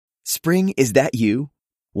Spring, is that you?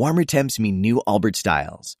 Warmer temps mean new Allbirds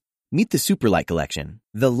styles. Meet the Superlight Collection,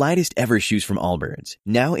 the lightest ever shoes from Allbirds,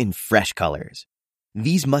 now in fresh colors.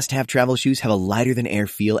 These must-have travel shoes have a lighter-than-air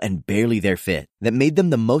feel and barely their fit that made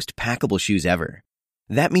them the most packable shoes ever.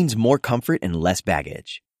 That means more comfort and less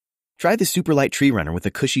baggage. Try the Superlight Tree Runner with a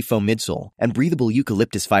cushy foam midsole and breathable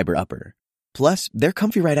eucalyptus fiber upper. Plus, they're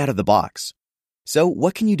comfy right out of the box. So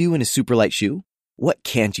what can you do in a Superlight shoe? What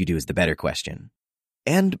can't you do is the better question.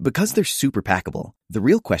 And because they're super packable, the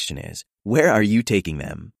real question is, where are you taking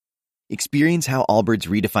them? Experience how Allbirds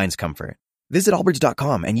redefines comfort. Visit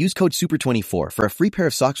allbirds.com and use code SUPER24 for a free pair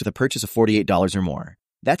of socks with a purchase of $48 or more.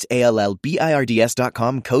 That's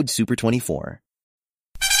ALLBIRDS.com, code SUPER24.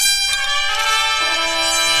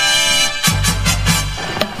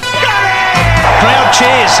 Crowd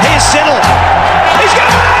cheers. Here's Siddle. He's got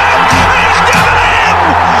it in! He's got it in!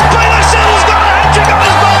 Taylor Siddle's got a hat-trick on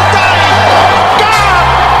his birthday!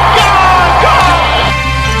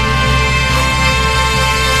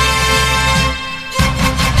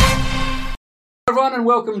 Everyone, and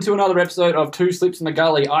welcome to another episode of Two Slips in the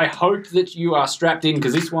Gully. I hope that you are strapped in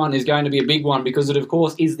because this one is going to be a big one because it, of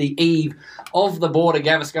course, is the eve of the Border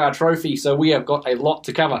Gavaskar Trophy, so we have got a lot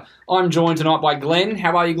to cover. I'm joined tonight by Glenn.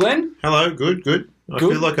 How are you, Glenn? Hello, good. I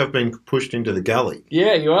feel like I've been pushed into the gully.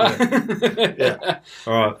 Yeah, you are. Yeah.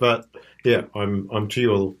 All right, but yeah, I'm to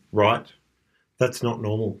your right. That's not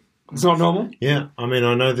normal. It's not normal? Yeah, I mean,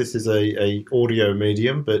 I know this is a audio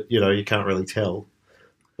medium, but, you can't really tell.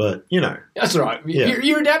 But, That's all right. Yeah.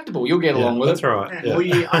 You're adaptable. You'll get along with that's it. Right. Yeah. Well,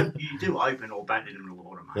 you do open or bat it in the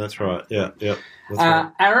water, mate. That's right. Yeah. That's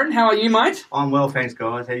right. Aaron, how are you, mate? I'm well, thanks,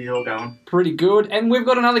 guys. How you all going? Pretty good. And we've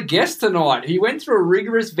got another guest tonight. He went through a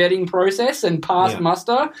rigorous vetting process and passed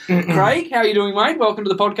muster. Craig, how are you doing, mate? Welcome to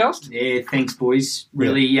the podcast. Yeah, thanks, boys.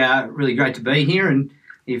 Really great to be here. And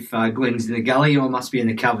if Glenn's in the gully, I must be in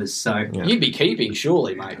the covers. So You'd be keeping,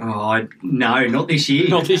 surely, mate. Oh, no, not this year.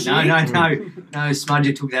 Not this year? No,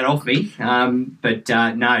 Smudger took that off me. But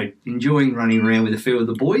no, enjoying running around with a few of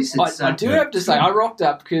the boys. I do have to say, I rocked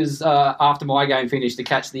up because after my game finished to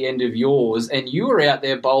catch the end of yours, and you were out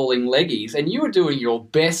there bowling leggies, and you were doing your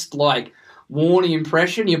best, Warney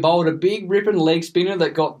impression. You bowled a big ripping leg spinner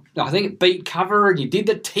that got, I think it beat cover, and you did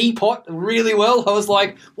the teapot really well. I was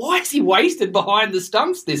like, why is he wasted behind the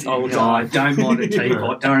stumps this whole time? I don't mind a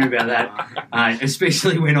teapot. Don't worry about that.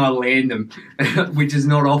 Especially when I land them, which is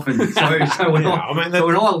not often. So when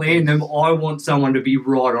I land them, I want someone to be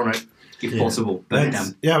right on it if possible. But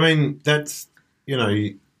that's,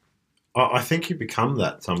 I think you become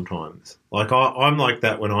that sometimes. I'm like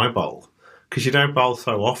that when I bowl. Because you don't bowl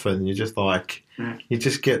so often, you just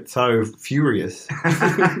get so furious.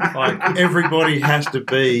 Everybody has to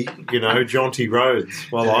be, Jonty Rhodes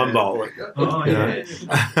while I'm bowling. Oh, yeah.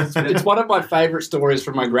 It's one of my favourite stories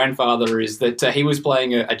from my grandfather is that he was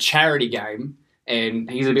playing a charity game,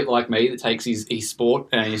 and he's a bit like me that takes his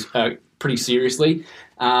sport pretty seriously.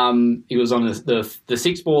 He was on the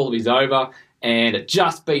sixth ball of his over, and it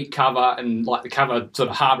just beat cover, and the cover sort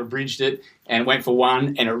of harbour bridged it and went for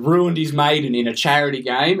one, and it ruined his maiden in a charity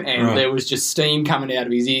game, and there was just steam coming out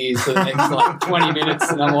of his ears for the next 20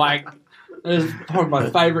 minutes, and I'm like, that's probably my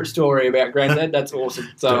favourite story about Granddad. That's awesome.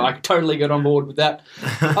 So I totally got on board with that.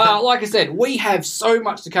 Like I said, we have so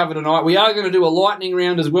much to cover tonight. We are going to do a lightning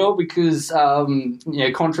round as well because,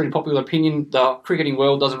 contrary to popular opinion, the cricketing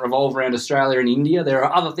world doesn't revolve around Australia and India. There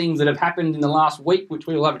are other things that have happened in the last week which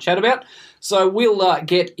we will have a chat about. So we'll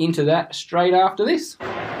get into that straight after this.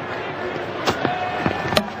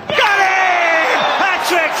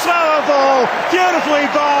 Hat-trick, slower ball, beautifully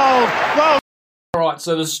bowled. Well. All right,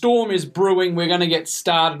 so the storm is brewing. We're going to get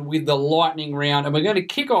started with the lightning round, and we're going to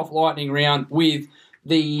kick off lightning round with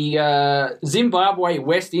the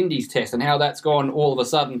Zimbabwe-West Indies test and how that's gone all of a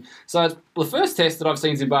sudden. So it's the first test that I've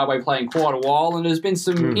seen Zimbabwe play in quite a while, and there's been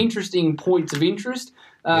some interesting points of interest.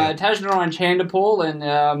 Tajnarine Chandapal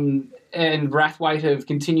and Brathwaite have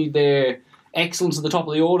continued their excellence at the top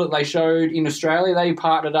of the order that they showed in Australia. They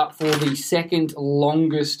partnered up for the second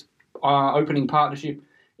longest opening partnership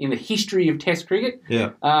in the history of Test cricket. Yeah.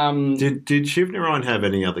 Did Shivnarine have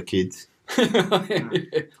any other kids?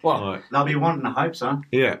 Well, they'll be wanting to hope so.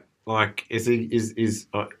 Yeah. Is this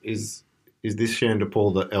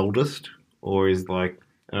Chandapal the eldest, or is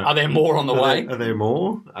are there more on the way? Are there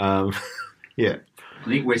more? Yeah. I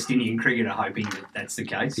think West Indian cricket are hoping that that's the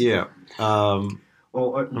case. Yeah.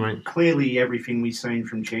 Clearly everything we've seen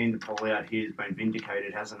from Chandapal out here has been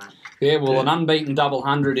vindicated, hasn't it? Yeah, well, an unbeaten double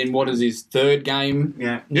 100 in what is his third game.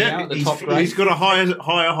 Yeah, now, the top grade. He's got a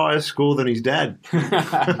higher score than his dad.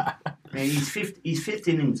 Yeah, his fifth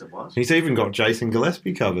innings it was. He's even got Jason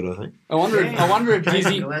Gillespie covered, I think. I wonder if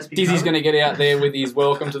Gillespie Dizzy's covered. going to get out there with his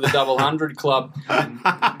welcome to the double 100 club.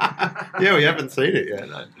 Yeah, we haven't seen it yet.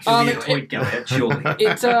 No. There'll be a tweet go out, surely.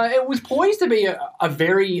 It was poised to be a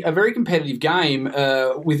very competitive game,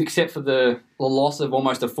 with except for the loss of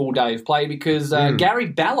almost a full day of play, because Gary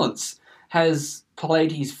Balance has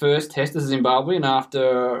played his first test as a Zimbabwean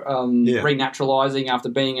after renaturalising after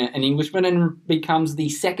being an Englishman, and becomes the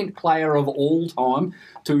second player of all time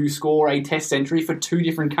to score a test century for two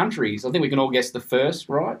different countries. I think we can all guess the first,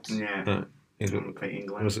 right? Yeah. Is it, For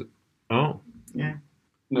England. was it? Oh. Yeah.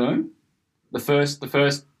 No? The first the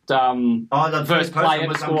first first player person to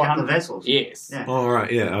was score on Kepler 100. Vessels. Yes. Yeah. Oh,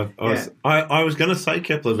 right, yeah. I was going to say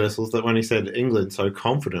Kepler Vessels that when he said England so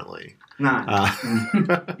confidently. No.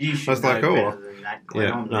 I You should was know like, oh. better than that, Glenn.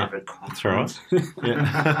 Yeah, I'm no, never that's right.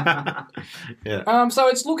 confident. Yeah. So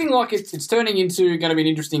it's looking like it's turning into going to be an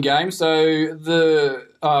interesting game. So the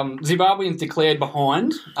Zimbabweans declared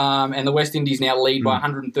behind, and the West Indies now lead by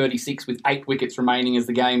 136 with 8 wickets remaining as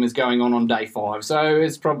the game is going on day 5. So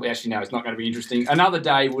it's probably, actually no, it's not going to be interesting. Another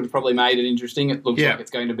day would have probably made it interesting. It looks like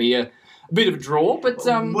it's going to be a bit of a draw, but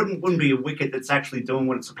wouldn't be a wicket that's actually doing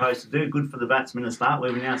what it's supposed to do. Good for the batsman to start,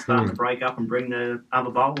 where we're now starting to break up and bring the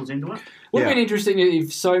other bowlers into it. Would have been interesting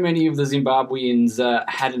if so many of the Zimbabweans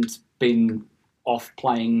hadn't been off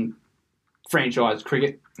playing franchise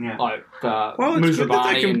cricket. Yeah. Like Well, it's good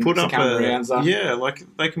that they can put up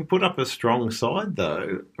they can put up a strong side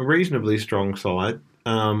though, a reasonably strong side.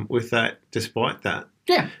 With that, despite that.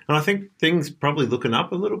 Yeah. And I think things probably looking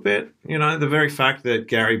up a little bit. You know, the very fact that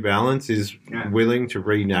Gary Balance is willing to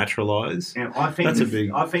renaturalise. Yeah, I think that's a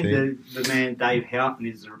big thing. the man Dave Houghton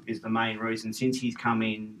is the main reason. Since he's come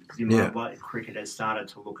in, Zimbabwe cricket has started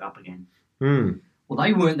to look up again. Well,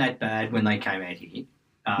 they weren't that bad when they came out here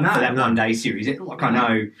for that one-day series. I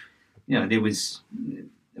know, it was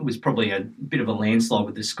probably a bit of a landslide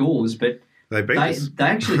with the scores, but they beat us. They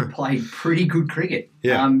actually played pretty good cricket.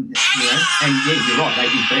 Yeah. And you're right, they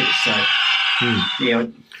did beat us. So,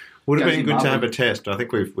 would have been good to have a test. I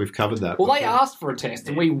think we've covered that. Well, before. they asked for a test,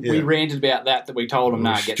 and we ranted about that we told them,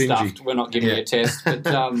 get stingy. stuffed. We're not giving you a test. But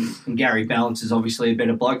and Gary Balance is obviously a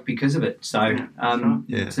better bloke because of it. So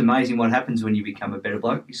it's amazing what happens when you become a better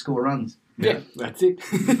bloke. You score runs. Yeah, that's it.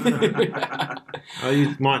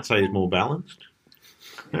 You might say he's more balanced.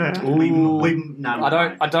 I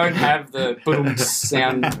don't have the boom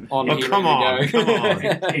sound on here. Come on.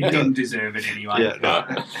 It didn't deserve it anyway.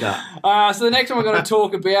 So the next one we're going to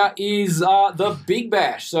talk about is the Big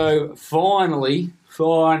Bash. So finally,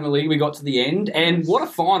 we got to the end, and what a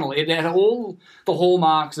final! It had all the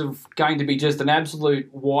hallmarks of going to be just an absolute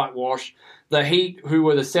whitewash. The Heat, who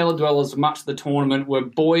were the cellar dwellers for much of the tournament, were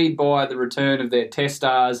buoyed by the return of their test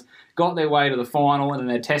stars, got their way to the final, and then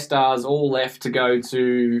their test stars all left to go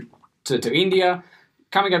to India,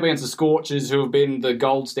 coming up against the Scorchers, who have been the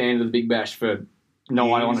gold standard of the Big Bash for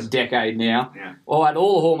on a decade now. Yeah. Well, had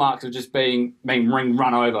all the hallmarks of just being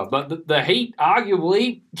run over. But the Heat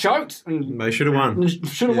arguably choked. And they should have won.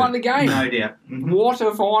 Should have won the game. No doubt. What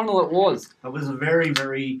a final it was. It was a very,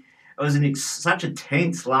 very... It was such a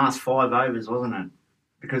tense last 5 overs, wasn't it?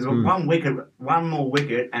 Because one more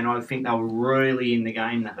wicket, and I think they were really in the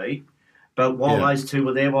game, the Heat. But while those two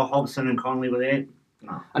were there, while Hobson and Connolly were there,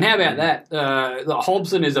 no. And how about that?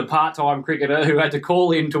 Hobson is a part-time cricketer who had to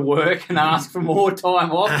call in to work and ask for more time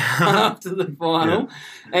off after the final.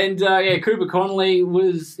 Yeah. And Cooper Connolly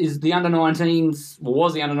was the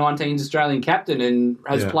under-19s Australian captain and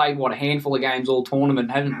has played a handful of games all tournament.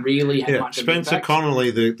 Haven't really had much. Spencer Connolly,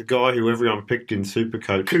 the guy who everyone picked in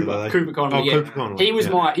Supercoach. Cooper Connolly. Cooper Connolly.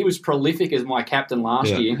 He was prolific as my captain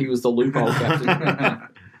last year. He was the loophole captain.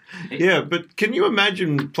 Yeah, but can you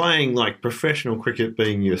imagine playing professional cricket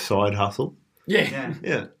being your side hustle? Yeah.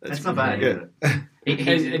 That's not bad. Yeah.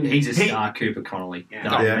 He's a star, Cooper Connolly.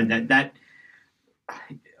 Yeah. And that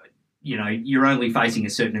you're only facing a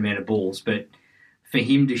certain amount of balls, but for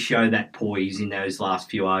him to show that poise in those last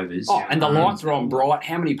few overs, and the lights were on bright.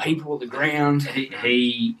 How many people at the ground?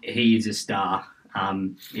 He is a star.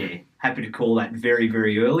 Happy to call that very,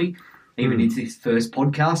 very early. Even into his first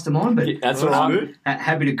podcast of mine, but that's all right.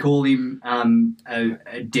 Happy to call him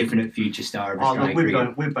a definite future star of Australian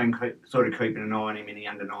cricket. We've been sort of keeping an eye on him in the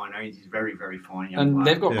under-19s. He's very, very fine young and player.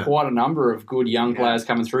 They've got quite a number of good young players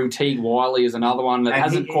coming through. Teague Wiley is another one that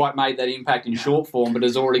hasn't quite made that impact in short form, but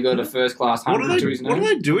has already got a first-class 100 to his name. What are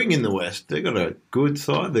they doing in the West? They've got a good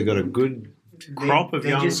side. They've got a good crop of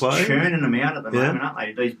young players. They're just churning them out at the moment,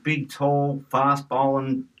 aren't they? These big, tall, fast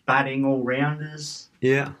bowling, batting all-rounders.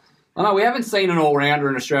 Yeah. I know we haven't seen an all-rounder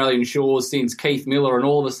in Australian shores since Keith Miller, and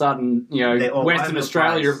all of a sudden, Western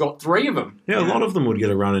Australia have got 3 of them. Yeah, a lot of them would get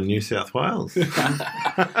a run in New South Wales.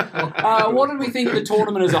 What did we think of the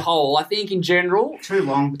tournament as a whole? I think in general... Too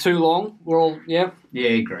long. We're all, yeah. Yeah,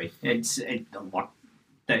 I agree. It's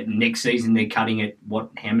that next season they're cutting it,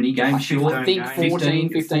 how many games short? I think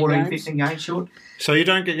 15 games short. So you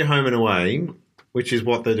don't get your home and away, which is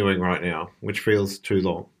what they're doing right now, which feels too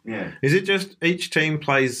long. Yeah. Is it just each team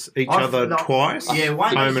plays each other twice? Yeah,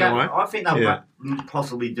 home and away? I think they'll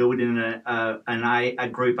possibly do it in a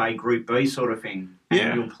Group A, Group B sort of thing.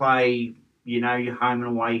 And you'll play, your home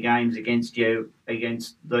and away games against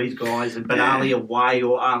these guys, but only away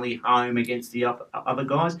or only home against the other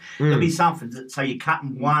guys. There'll be something. So you're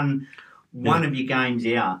cutting one of your games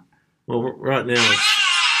out. Well, right now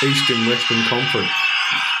it's East and Western Conference.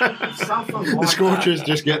 The Scorchers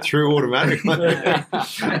just get through automatically.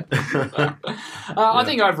 I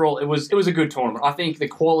think overall it was a good tournament. I think the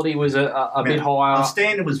quality was a bit higher. The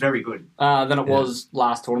standard was very good than it was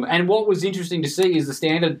last tournament. And what was interesting to see is the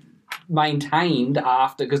standard maintained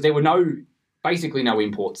after, because there were basically no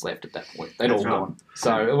imports left at that point. They'd all gone.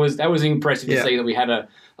 So that was impressive to see that we had a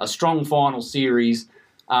strong final series.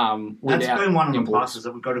 That's been one of the pluses,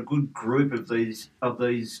 that we've got a good group of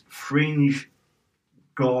these fringe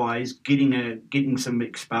guys getting some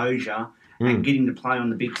exposure and getting to play on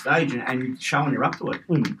the big stage and showing you're up to it.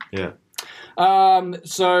 Yeah.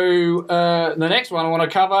 So the next one I want to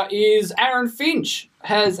cover is Aaron Finch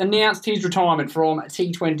has announced his retirement from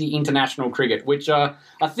T20 international cricket, which I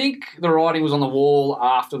think the writing was on the wall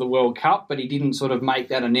after the World Cup, but he didn't sort of make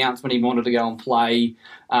that announcement. He wanted to go and play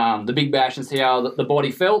the Big Bash and see how the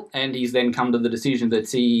body felt, and he's then come to the decision that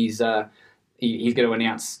he's going to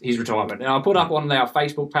announce his retirement. And I put up on our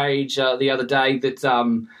Facebook page the other day that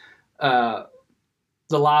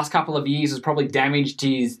the last couple of years has probably damaged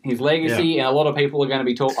his legacy, and a lot of people are going to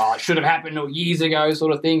be talking, it should have happened years ago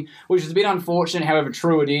sort of thing, which is a bit unfortunate. However,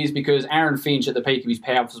 true it is, because Aaron Finch at the peak of his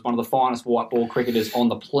powers was one of the finest white ball cricketers on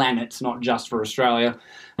the planet, not just for Australia.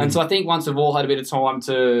 And so I think once we've all had a bit of time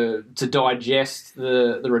to digest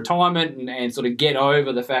the retirement and sort of get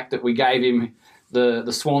over the fact that we gave him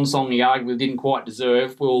the swan song he arguably didn't quite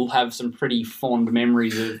deserve, we'll have some pretty fond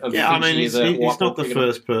memories of he's not the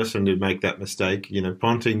first person to make that mistake.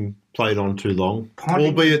 Ponting played on too long,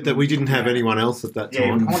 albeit that we didn't have anyone else at that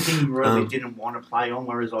time. Ponting really didn't want to play on,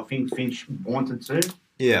 whereas I think Finch wanted to.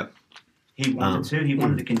 Yeah. He wanted to. He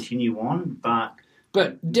wanted to continue on, but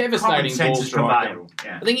devastating ball striker.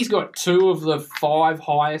 Yeah. I think he's got 2 of the 5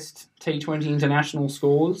 highest T20 international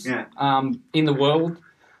scores in the world.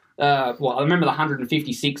 I remember the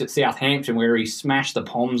 156 at Southampton where he smashed the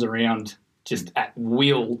Poms around just at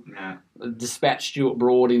will. Yeah. Dispatched Stuart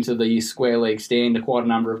Broad into the square leg stand quite a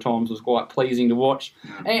number of times. Was quite pleasing to watch,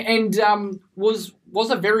 and was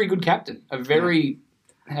a very good captain.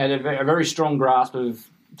 Had a very strong grasp of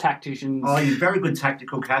tacticians. Oh, he's a very good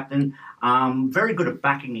tactical captain. Very good at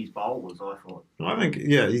backing his bowlers, I thought. I think,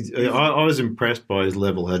 I was impressed by his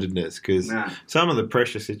level-headedness, because some of the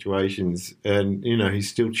pressure situations, and, he's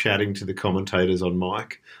still chatting to the commentators on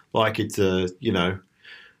mic like it's a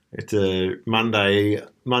Monday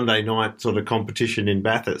night sort of competition in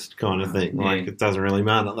Bathurst kind of thing. Like, it doesn't really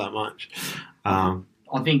matter that much. I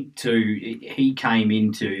think, too, he came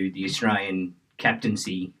into the Australian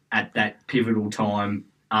captaincy at that pivotal time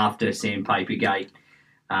after Sandpaper Gate.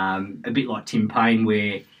 A bit like Tim Payne,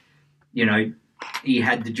 where, he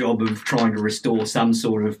had the job of trying to restore some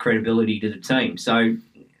sort of credibility to the team. So,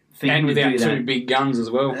 and without 2 big guns as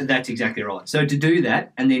well. That's exactly right. So to do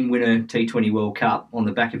that and then win a T20 World Cup on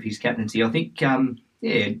the back of his captaincy, I think, I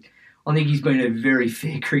think he's been a very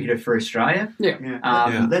fair cricketer for Australia.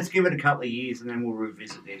 Yeah. Let's give it a couple of years and then we'll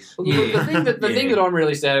revisit this. Well, the thing that I'm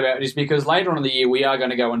really sad about is because later on in the year we are going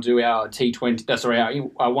to go and do our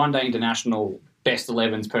our one-day international best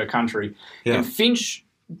 11s per country. Yeah. And Finch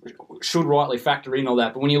should rightly factor in all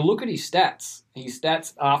that. But when you look at his stats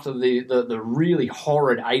after the really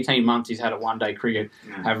horrid 18 months he's had at one-day cricket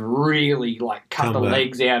have really cut the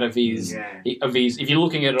legs out of his if you're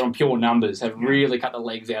looking at it on pure numbers, have really cut the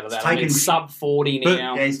legs out of that. He's sub 40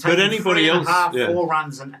 now. He's taken anybody else 4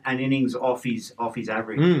 runs and innings off his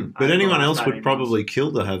average. But anyone else would probably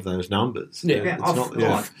kill to have those numbers.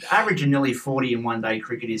 Averaging nearly 40 in one-day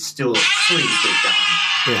cricket is still a pretty good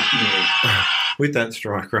game. with that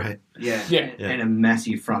strike rate. Yeah. And a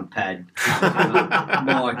massive front pad.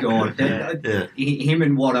 My God. Yeah. Him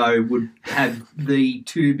and Watto would have the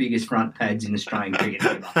two biggest front pads in Australian cricket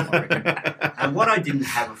ever, I reckon. And Watto didn't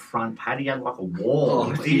have a front pad; he had like a wall.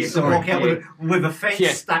 Oh, He used to walk out with a fence.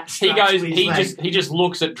 Yeah. Stuck He to goes. his He leg. just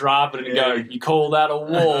looks at Dravid and go, "You call that a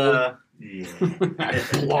wall?"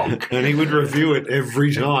 Block. And he would review it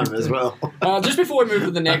every time as well. Just before we move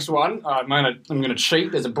to the next one, I'm going to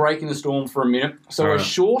cheat. There's a break in the storm for a minute. So All a right.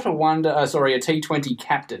 shorter wonder, a T20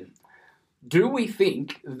 captain. Do we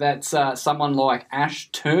think that someone like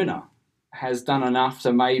Ash Turner has done enough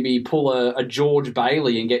to maybe pull a George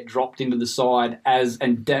Bailey and get dropped into the side as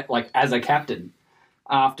a captain?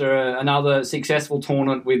 After another successful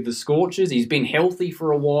tournament with the Scorchers, he's been healthy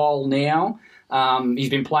for a while now. He's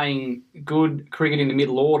been playing good cricket in the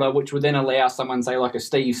middle order, which would then allow someone, say, like a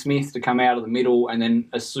Steve Smith to come out of the middle and then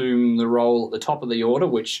assume the role at the top of the order,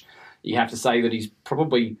 which you have to say that he's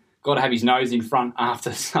probably got to have his nose in front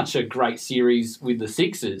after such a great series with the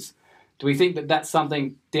Sixers. Do we think that that's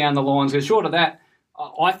something down the lines? Because short of that,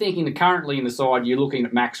 I think currently in the side, you're looking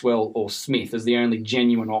at Maxwell or Smith as the only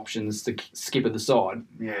genuine options to skip at the side.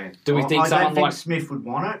 Yeah. Do we think I someone don't think like... Smith would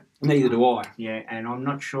want it. Neither do I. Yeah, and I'm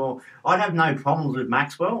not sure. I'd have no problems with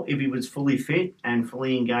Maxwell if he was fully fit and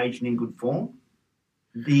fully engaged and in good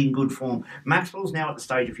form. Maxwell's now at the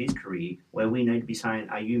stage of his career where we need to be saying,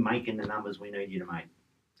 are you making the numbers we need you to make?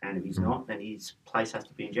 And if he's not, then his place has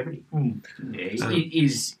to be in jeopardy. Yeah,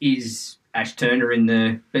 is Ash Turner in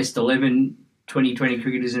the best 11 2020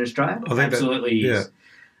 cricketers in Australia? I think Absolutely that,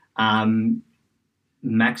 is.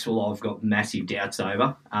 Maxwell, I've got massive doubts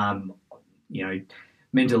over.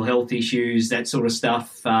 Mental health issues, that sort of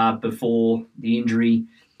stuff before the injury.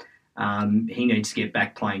 He needs to get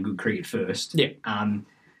back playing good cricket first. Yeah. And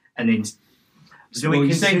then... Do we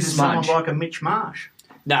consider someone like a Mitch Marsh?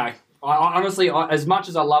 No. I honestly, as much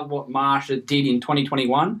as I love what Marsh did in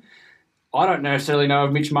 2021, I don't necessarily know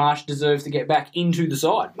if Mitch Marsh deserves to get back into the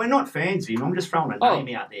side. We're not fans of him. I'm just throwing a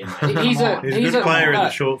name out there, mate. He's a good player in the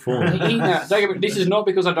short form. This is not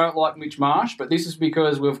because I don't like Mitch Marsh, but this is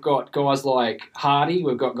because we've got guys like Hardy,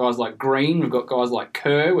 we've got guys like Green, we've got guys like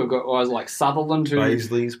Kerr, we've got guys like Sutherland, who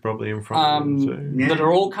Paisley's probably in front of him too. that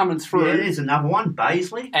are all coming through. Yeah, there's another one,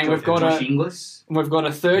 Baisley. And we've got Josh Inglis. We've got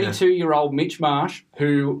a 32-year-old Mitch Marsh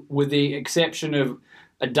who, with the exception of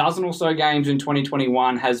a dozen or so games in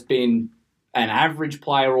 2021, has been an average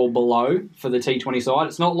player or below for the T20 side.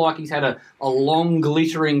 It's not like he's had a long,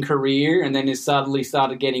 glittering career and then has suddenly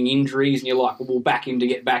started getting injuries and you're like, well, we'll back him to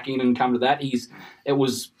get back in and come to that. It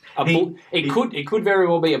could very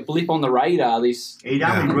well be a blip on the radar. He'd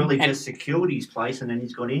only really just secured his place and then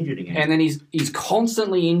he's got injured again. And then he's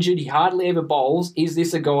constantly injured. He hardly ever bowls. Is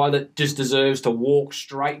this a guy that just deserves to walk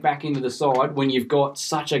straight back into the side when you've got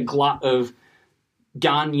such a glut of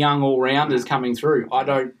young all-rounders coming through? I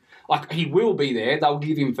don't... he will be there. They'll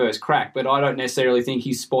give him first crack, but I don't necessarily think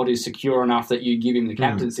his spot is secure enough that you give him the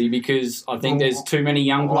captaincy because I think there's too many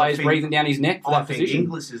young players breathing down his neck for that position. I think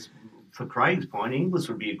Inglis is, for Craig's point, Inglis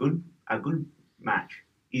would be a good match.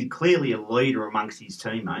 He's clearly a leader amongst his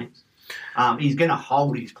teammates. He's going to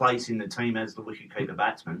hold his place in the team as the wicketkeeper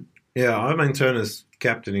batsman. Yeah, I mean Turner's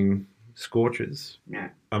captaining Scorchers. Yeah.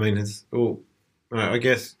 I mean, I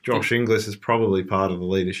guess Josh Inglis is probably part of the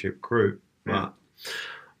leadership group, but...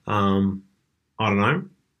 I don't know.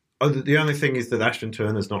 The only thing is that Ashton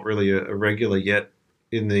Turner's not really a regular yet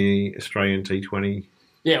in the Australian T20.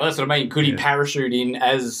 Yeah, well, that's what I mean. Could he parachute in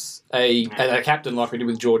as a captain like we did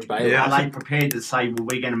with George Bailey? Yeah, are they prepared to say, well,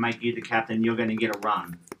 we're going to make you the captain, you're going to get a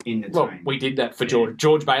run in the team? Well, we did that for George.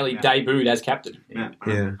 George Bailey debuted as captain. Yeah,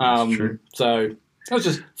 that's true. So that was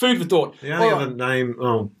just food for thought. The only other name...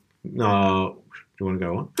 Oh, no. Do you want to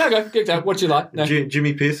go on? No, go. Get that. What you like. No.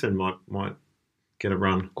 Jimmy Pearson might get a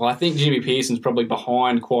run. Well, I think Jimmy Pearson's probably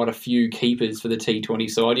behind quite a few keepers for the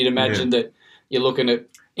T20 side. You'd imagine that you're looking at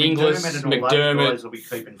Inglis,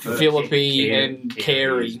 McDermott, Philippi and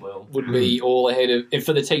Carey would be all ahead of... And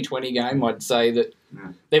for the T20 game, I'd say that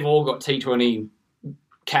they've all got T20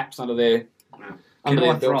 caps under their Can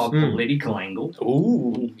I throw a political angle?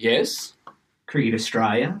 Ooh, yes. Cricket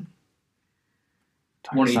Australia.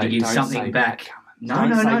 Wanting to give something back. No.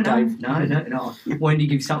 Wanting to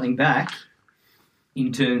give something back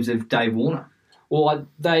in terms of Dave Warner. Well,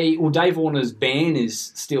 Dave Warner's ban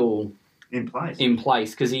is still in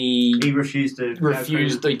place because he refused.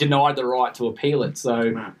 He denied the right to appeal it.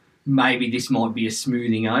 So maybe this might be a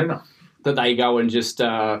smoothing over that they go and just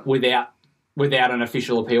without an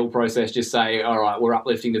official appeal process, just say, all right, we're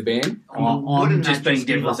uplifting the ban. I'm just being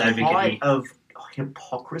devil's advocate of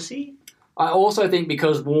hypocrisy. I also think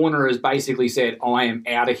because Warner has basically said, I am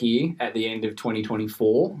out of here at the end of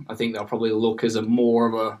 2024, I think they'll probably look as more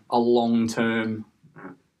of a long-term...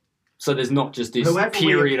 So there's not just this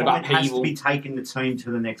period of upheaval. Has to be taking the team to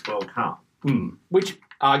the next World Cup. Which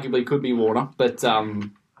arguably could be Warner, but...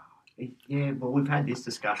 yeah, well, we've had this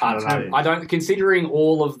discussion I don't know. Considering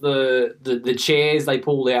all of the chairs they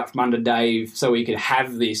pulled out from under Dave so he could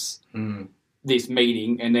have this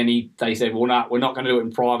meeting, and then they said, well, no, we're not going to do it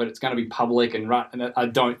in private, it's going to be public, and I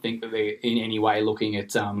don't think that they're in any way looking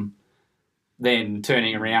at then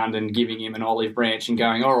turning around and giving him an olive branch and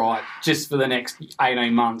going, all right, just for the next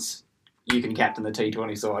 18 months, you can captain the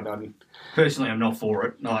T20 side. Personally, I'm not for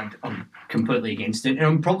it. I'm completely against it. And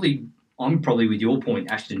I'm probably with your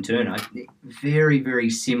point, Ashton Turner. Very,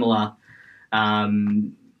 very similar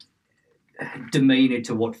demeanour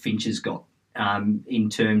to what Finch has got in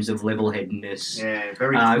terms of level-headedness. Yeah,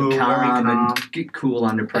 very cool, calm, very calm. and cool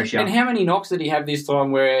under pressure. And how many knocks did he have this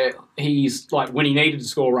time where he's, like, when he needed to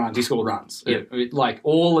score runs, he scored runs? Yeah. Like,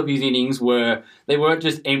 all of his innings they weren't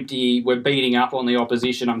just empty, we're beating up on the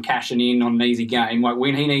opposition, I'm cashing in on an easy game. Like,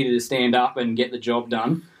 when he needed to stand up and get the job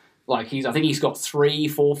done, like, I think he's got 3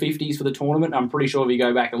 450s for the tournament. I'm pretty sure if you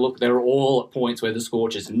go back and look, they're all at points where the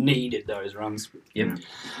Scorchers needed those runs. Yep,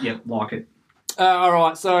 like it. All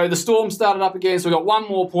right, so the Storm started up again, so we've got one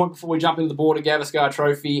more point before we jump into the Border Gavaskar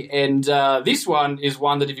Trophy, and this one is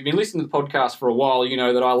one that if you've been listening to the podcast for a while, you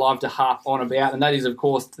know that I love to harp on about, and that is, of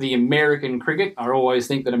course, the American cricket. I always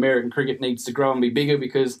think that American cricket needs to grow and be bigger,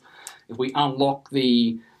 because if we unlock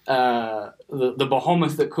the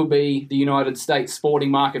behemoth that could be the United States sporting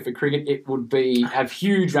market for cricket, it would have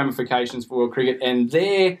huge ramifications for world cricket, and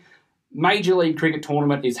their Major League Cricket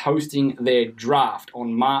tournament is hosting their draft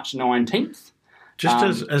on March 19th.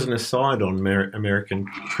 Just as an aside on American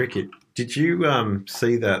cricket, did you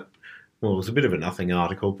see that? Well, it was a bit of a nothing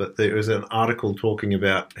article, but there was an article talking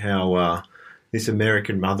about how this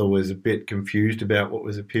American mother was a bit confused about what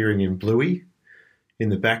was appearing in Bluey in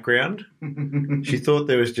the background. She thought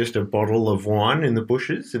there was just a bottle of wine in the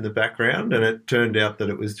bushes in the background, and it turned out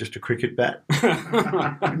that it was just a cricket bat.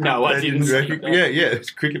 No, I didn't see that. Yeah,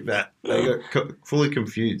 it's a cricket bat. They got fully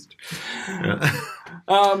confused.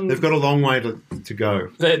 They've got a long way to go.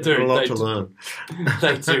 They do. They've got a lot to learn.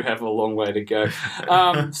 They do have a long way to go.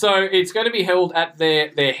 So it's going to be held at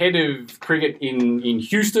their head of cricket in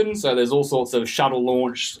Houston. So there's all sorts of shuttle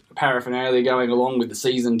launch paraphernalia going along with the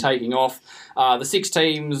season taking off. The 6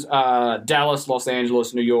 teams, Dallas, Los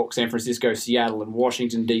Angeles, New York, San Francisco, Seattle, and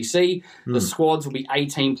Washington, D.C. The squads will be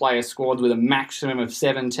 18-player squads with a maximum of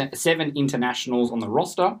 7 internationals on the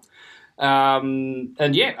roster. And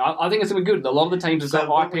yeah, I think it's going to be good. A lot of the teams have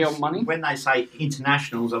got IPL money. When they say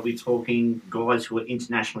internationals, are we talking guys who are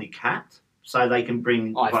internationally capped? So they can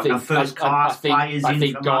bring first-class players in? I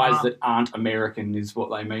think guys that aren't American is what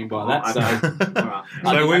they mean by that. Okay.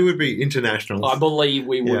 So we would be internationals. I believe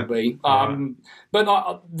we would be.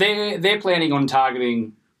 But they're planning on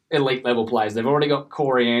targeting elite-level players. They've already got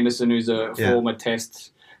Corey Anderson, who's a former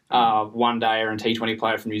Test one-dayer and T20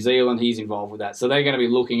 player from New Zealand. He's involved with that. So they're going to be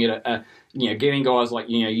looking at getting guys like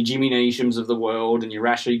your Jimmy Neeshams of the world and your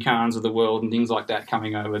Rashid Khans of the world and things like that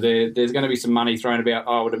coming over. There's going to be some money thrown about,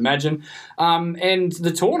 I would imagine. And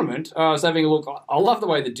the tournament, I was having a look. I love the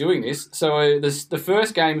way they're doing this. So the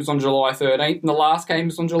first game is on July 13th and the last game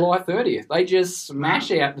is on July 30th. They just smash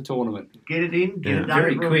out the tournament. Get it in, get it done,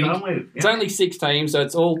 very quick. It's only 6 teams, so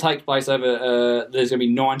it's all takes place over. There's going to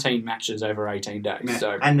be 19 matches over 18 days. Yeah.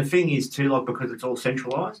 So. And the thing is too, like, because it's all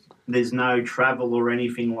centralised, there's no travel or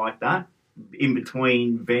anything like that in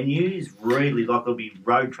between venues. Really, like, there'll be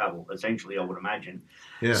road travel essentially, I would imagine.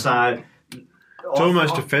 Yeah. So it's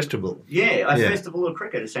almost a festival. Yeah, a festival of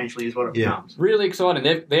cricket essentially is what it becomes. Really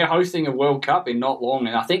exciting. They're hosting a World Cup in not long,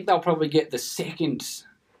 and I think they'll probably get the second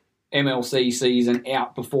MLC season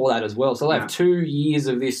out before that as well. So they'll have 2 years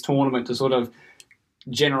of this tournament to sort of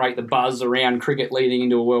generate the buzz around cricket leading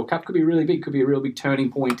into a World Cup. Could be really big. Could be a real big turning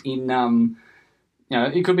point in.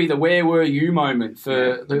 It could be the where were you moment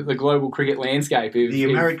for the global cricket landscape. The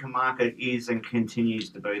American market is and continues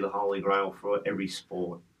to be the holy grail for every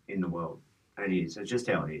sport in the world. It is. It's just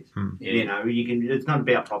how it is. Yeah. It's not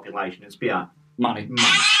about population. It's about money.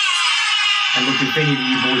 And look, if any of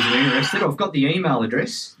you boys are interested, I've got the email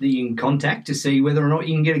address that you can contact to see whether or not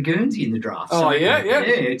you can get a Guernsey in the draft. Oh, yeah? Yeah,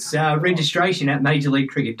 it's registration at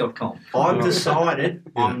majorleaguecricket.com. I've decided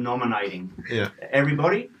I'm nominating. Yeah.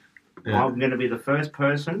 Everybody, Yeah. I'm going to be the first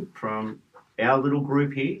person from our little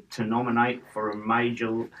group here to nominate for a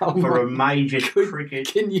major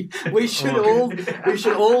cricket. We should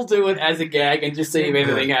all do it as a gag and just see if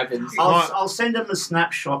anything happens. I'll send them a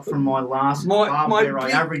snapshot from my last club where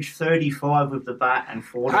I averaged 35 with the bat and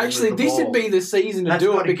 14 Actually, with the this ball. would be the season to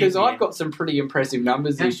do it because I've got some pretty impressive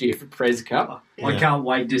numbers this year for Prez Cup. Yeah. I can't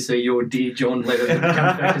wait to see your Dear John letter that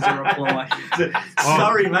comes back as a reply.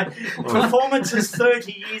 Sorry, mate. Performances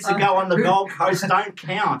 30 years ago on the Gold Coast don't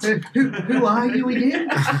count. Who are you again?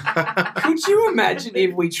 Could you imagine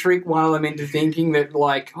if we trick one of them into thinking that,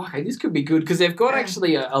 like, okay, this could be good? Because they've got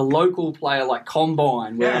actually a local player like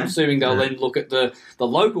Combine, where I'm assuming they'll then look at the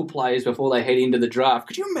local players before they head into the draft.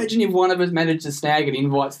 Could you imagine if one of us managed to snag an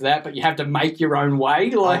invite to that, but you have to make your own way?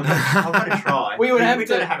 Like, I'm going to try. We would have We've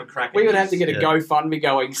to got to have a crack. We would have to get a GoFundMe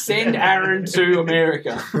going. Send Aaron to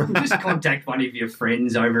America. Just contact one of your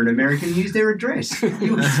friends over in America and use their address.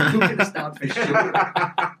 You'll get a start for sure.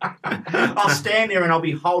 I'll stand there and I'll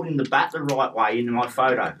be holding the bat the right way in my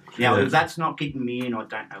photo. Now, if that's not getting me in, I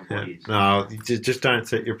don't know what is. No, you just don't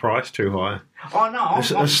set your price too high. Oh, no.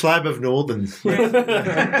 A slab of Northerns.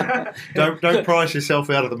 Don't price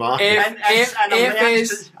yourself out of the market.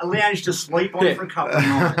 A lounge to sleep on for a couple of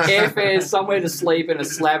nights. Airfares, somewhere to sleep, and a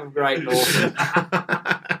slab of Great Northern.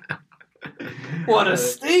 What a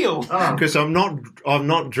steal! Because I'm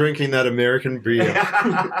not drinking that American beer.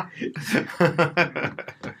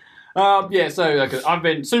 So I've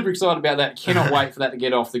been super excited about that. Cannot wait for that to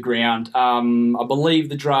get off the ground. I believe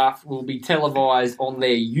the draft will be televised on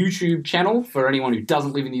their YouTube channel for anyone who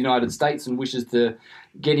doesn't live in the United States and wishes to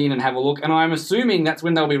get in and have a look. And I'm assuming that's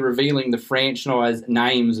when they'll be revealing the franchise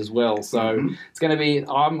names as well. So it's going to be.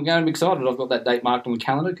 I'm going to be excited. I've got that date marked on the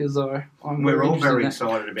calendar because we're all very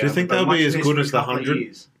excited about it. Do you think they'll be as good as the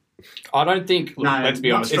 100? I don't think. No, let's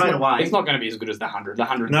be honest. It's away. not going to be as good as the 100. The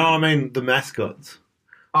 100. No, I mean the mascots.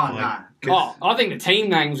 Oh, no. I think the team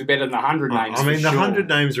names are better than the 100 names. I mean, the sure. 100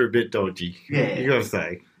 names are a bit dodgy. Yeah. You got to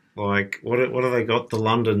say. Like, what have they got? The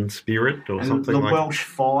London Spirit or something like that? The Welsh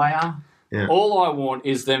Fire. Yeah. All I want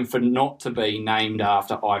is them for not to be named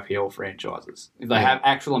after IPL franchises. If they have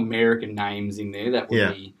actual American names in there, that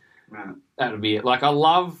would be it. Like, I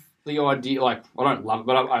love the idea. Like, I don't love it,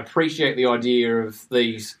 but I appreciate the idea of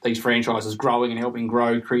these franchises growing and helping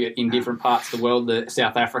grow cricket in different parts of the world, the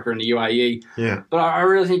South Africa and the UAE. Yeah. But I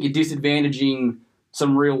really think you're disadvantaging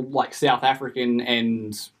some real like South African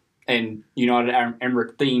and United Arab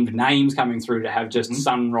Emirates themed names coming through to have just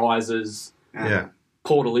Sunrisers. Yeah.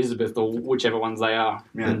 Port Elizabeth or whichever ones they are.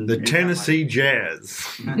 Yeah. The Tennessee Jazz.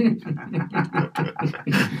 They'll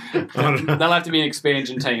have to be an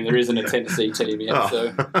expansion team. There isn't a Tennessee team yet,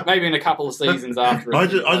 so maybe in a couple of seasons after. I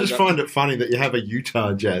just find it funny that you have a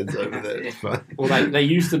Utah Jazz over there. Well, they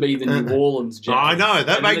used to be the New Orleans Jazz. I know,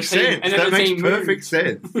 that makes sense. That makes perfect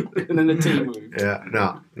sense. And then the team moved. Yeah,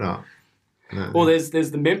 no. Well, there's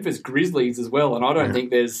the Memphis Grizzlies as well, and I don't think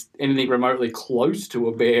there's anything remotely close to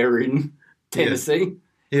a bear in Tennessee.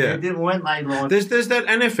 Yeah. Weren't they like There's that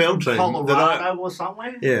NFL team Colorado or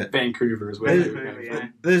somewhere? Yeah. Vancouver as well.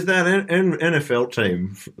 There's that NFL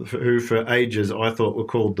team who for ages I thought were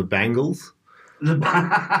called the Bengals. But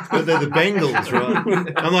they're the Bengals,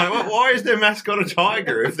 right? I'm like, why is their mascot a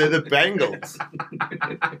tiger if they're the Bengals?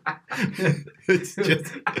 it's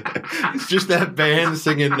just that band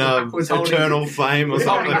singing Eternal Flame or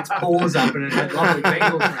something. Holding its paws up and it had lovely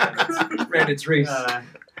Bengals around its wrist.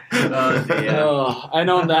 And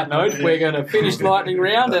on that note, we're going to finish lightning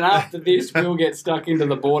round, and after this, we'll get stuck into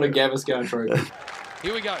the Border Gavaskar Trophy.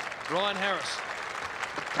 Here we go. Ryan Harris.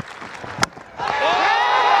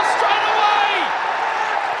 Oh, straight away!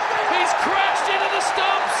 He's crashed into the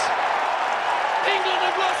stumps. England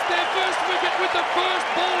have lost their first wicket with the first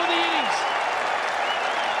ball of the innings.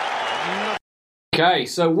 Okay,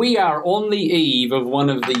 so we are on the eve of one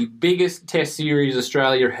of the biggest test series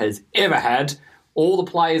Australia has ever had. All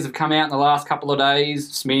the players have come out in the last couple of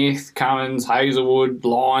days. Smith, Cummins, Hazelwood,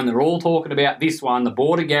 Lyon, they're all talking about this one, the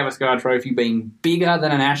Border Gavaskar Trophy, being bigger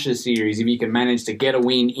than an Ashes series if you can manage to get a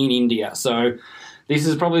win in India. So this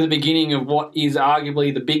is probably the beginning of what is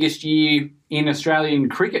arguably the biggest year in Australian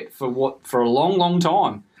cricket for a long, long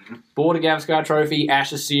time. Border Gavaskar Trophy,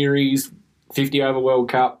 Ashes series, 50-over World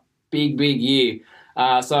Cup, big, big year.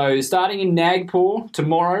 So starting in Nagpur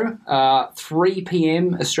tomorrow, 3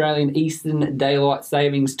 p.m. Australian Eastern Daylight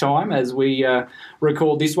Savings Time as we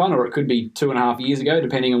record this one, or it could be 2.5 years ago,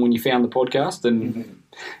 depending on when you found the podcast. And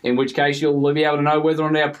in which case you'll be able to know whether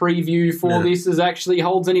or not our preview for this actually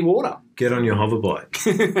holds any water. Get on your hoverbike.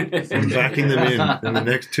 I'm backing them in the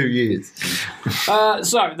next 2 years.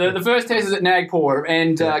 So the first test is at Nagpur,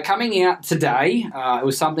 and coming out today, it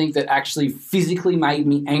was something that actually physically made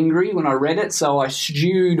me angry when I read it. So I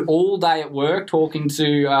stewed all day at work talking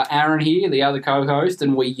to Aaron here, the other co-host,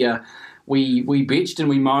 and we bitched and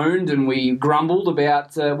we moaned and we grumbled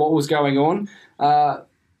about what was going on.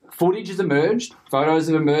 Footage has emerged, photos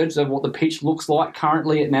have emerged of what the pitch looks like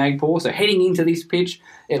currently at Nagpur. So heading into this pitch,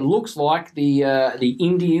 it looks like the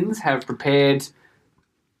Indians have prepared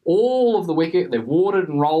all of the wicket. They've watered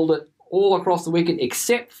and rolled it all across the wicket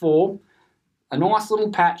except for a nice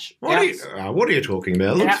little patch. What are you talking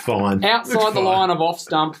about? It looks fine. Outside the line of off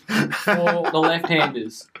stump for the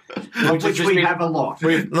left-handers. Which we have a lot.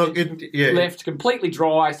 Left completely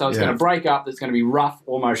dry, so it's going to break up. It's going to be rough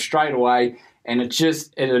almost straight away. And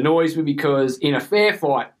it annoys me because in a fair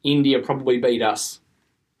fight, India probably beat us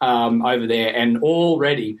over there. And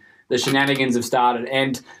already the shenanigans have started.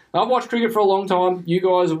 And I've watched cricket for a long time. You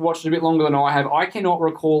guys have watched it a bit longer than I have. I cannot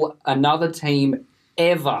recall another team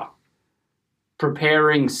ever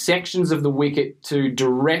preparing sections of the wicket to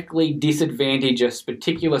directly disadvantage a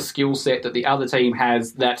particular skill set that the other team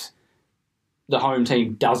has that the home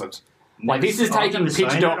team doesn't. Like, this is taking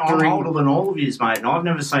pitch doctoring. I'm older than all of you, mate, and I've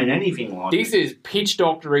never seen anything like this. This is pitch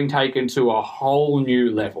doctoring taken to a whole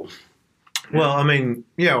new level. Well, I mean,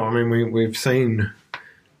 we've seen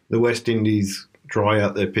the West Indies dry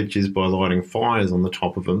out their pitches by lighting fires on the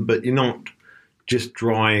top of them, but you're not just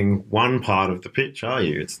drying one part of the pitch, are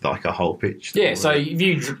you? It's like a whole pitch. Yeah, so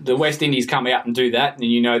if the West Indies come out and do that, and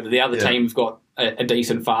you know that the other team's got a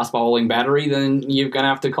decent fast bowling battery, then you're going to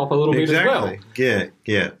have to cop a little bit as well. Yeah.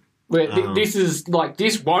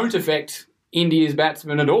 This won't affect India's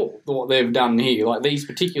batsmen at all, what they've done here. Like, these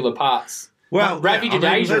particular parts. Well, Ravi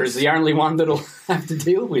Jadeja is the only one that'll have to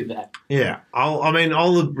deal with that. Yeah.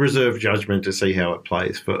 I'll reserve judgment to see how it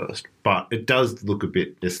plays first, but it does look a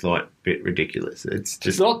bit ridiculous. It's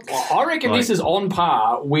just. I reckon this is on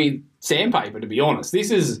par with sandpaper, to be honest.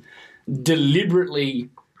 This is deliberate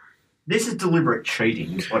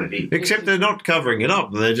cheating, is what it is. Except they're not covering it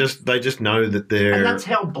up. They just know that they're. And that's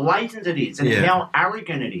how blatant it is, and how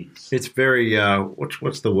arrogant it is. It's very.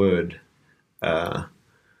 What's the word?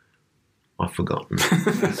 I've forgotten.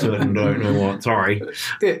 Certain don't know what. Sorry.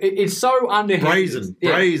 It's so underhanded.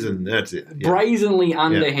 Brazen. That's it. Yeah. Brazenly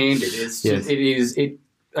underhanded. It's just, it is.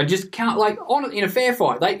 I just can't, in a fair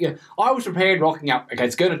fight, I was prepared rocking up, okay,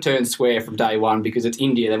 it's going to turn square from day one because it's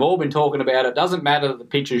India. They've all been talking about it. Doesn't matter that the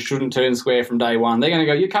pitches shouldn't turn square from day one. They're going to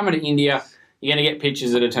go, you're coming to India, you're going to get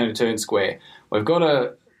pitches that are going to turn square. We've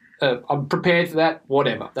got I'm prepared for that,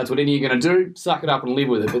 whatever. That's what India are going to do, suck it up and live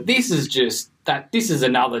with it. But this is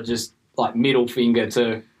another just, middle finger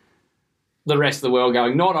to the rest of the world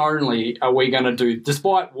going, not only are we going to do,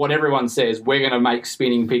 despite what everyone says, we're going to make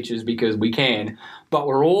spinning pitches because we can, but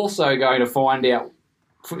we're also going to find out,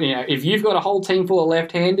 if you've got a whole team full of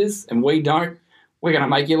left-handers and we don't, we're going to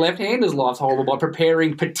make your left-handers' lives horrible by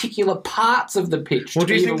preparing particular parts of the pitch. Well,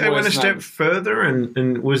 do you think they went a step further?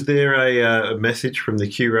 And was there a message from the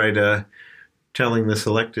curator telling the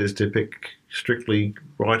selectors to pick strictly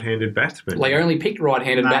right-handed batsmen? They only picked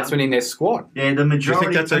right-handed batsmen in their squad. Yeah, the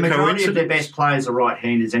majority of their best players are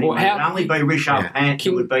right-handers anyway. It would only be Rishabh Pant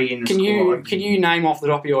who would be in the squad. Can you name off the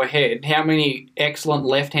top of your head how many excellent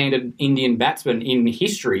left-handed Indian batsmen in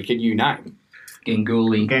history can you name?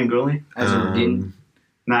 Ganguly. Azharuddin.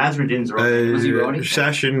 No, Azharuddin's right. Was he right?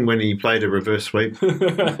 Sachin, when he played a reverse sweep on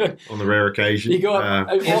the rare occasion. You got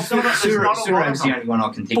Surav's the only one I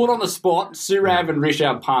can think. Put on the spot, Surav and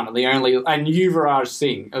Rishabh Pant are the only, and Yuvraj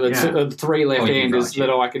Singh are the three left-handers that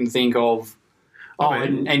I can think of.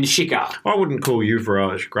 And Shikhar. I wouldn't call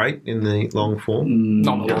Yuvraj great in the long form.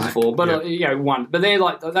 Not the long form, but one. But they're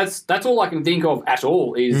that's all I can think of at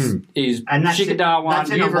all is Shikhar Dhawan,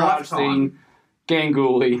 Yuvraj Singh,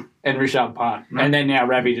 Ganguly, and Rishabh Pant, and then now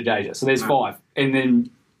Ravi Jadeja. So there's five. And then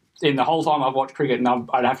in the whole time I've watched cricket, and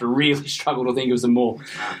I'd have to really struggle to think of some more.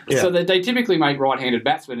 Yeah. So they typically make right-handed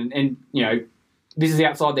batsmen, and this is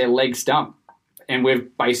outside their leg stump, and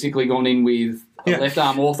we've basically gone in with a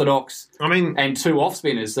left-arm orthodox and two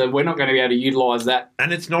off-spinners, so we're not going to be able to utilise that.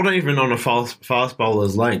 And it's not even on a fast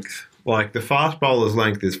bowler's length. Like, the fast bowler's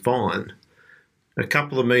length is fine. A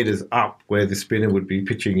couple of metres up where the spinner would be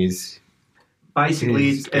pitching is...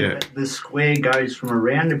 Basically, the square goes from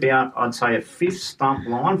around about, I'd say, a fifth stump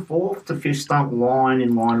line, fourth to fifth stump line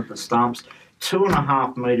in line of the stumps,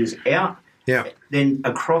 2.5 metres out, Yeah. then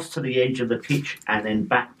across to the edge of the pitch, and then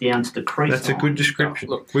back down to the crease. That's a good description.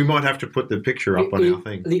 Look, we might have to put the picture up on our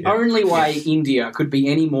thing. The only way India could be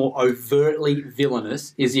any more overtly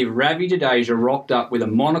villainous is if Ravi Jadeja rocked up with a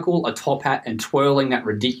monocle, a top hat, and twirling that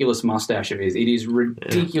ridiculous mustache of his. It is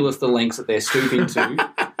ridiculous the lengths that they're stooping to.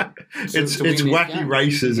 It's wacky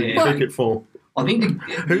races in cricket form. I think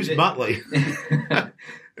Who's Muttley?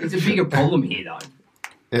 There's a bigger problem here, though.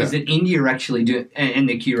 Yeah. Is that India are actually and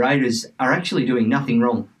the curators are actually doing nothing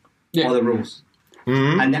wrong by the rules.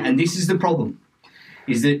 Mm-hmm. And this is the problem,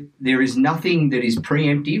 is that there is nothing that is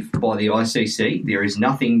preemptive by the ICC. There is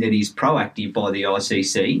nothing that is proactive by the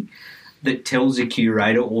ICC that tells a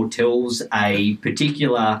curator or tells a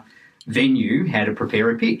particular venue how to prepare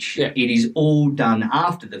a pitch. Yeah. It is all done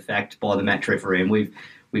after the fact by the match referee, and we've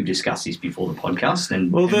discussed this before the podcast.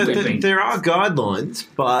 And there are guidelines,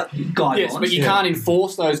 but guidelines. Yes, but you can't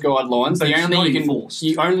enforce those guidelines. But The it's only not you can enforced.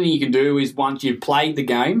 the only thing you can do is once you've played the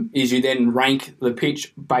game is you then rank the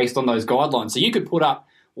pitch based on those guidelines. So you could put up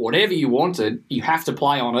whatever you wanted, you have to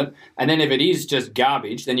play on it, and then if it is just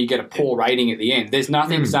garbage, then you get a poor rating at the end. There's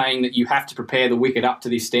nothing saying that you have to prepare the wicket up to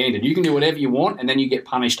this standard. You can do whatever you want, and then you get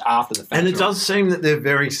punished after the fact. And it does seem that they're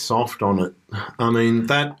very soft on it. I mean,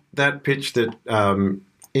 that pitch that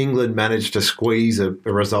England managed to squeeze a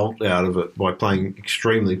result out of it by playing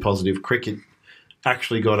extremely positive cricket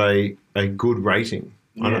actually got a good rating.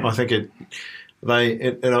 Yeah. I think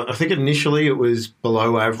I think initially it was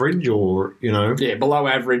below average, or below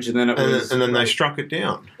average, and then and then they struck it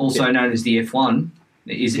down. Also known as the F1.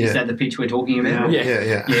 Is that the pitch we're talking about?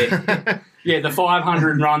 Yeah, the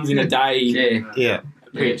 500 runs in a day. Yeah.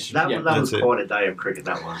 Pitch. That was it. quite a day of cricket,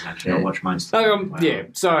 that was, actually. I watched most of it. Yeah,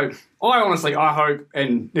 so I hope,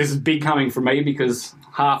 and this is big coming from me because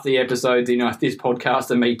half the episodes in this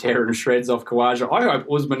podcast are me tearing shreds off Khawaja. I hope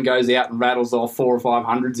Usman goes out and rattles off 400 or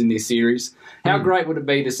 500s in this series. How great would it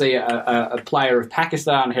be to see a player of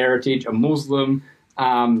Pakistan heritage, a Muslim,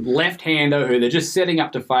 left-hander who they're just setting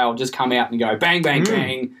up to fail, just come out and go bang, bang,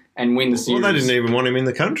 bang, and win the series. Well, they didn't even want him in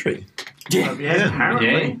the country.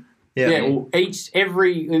 Apparently. Yeah, well, this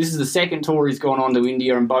is the second tour he's gone on to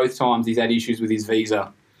India, and both times he's had issues with his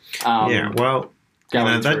visa. That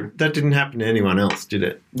didn't happen to anyone else, did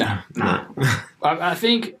it? No. No.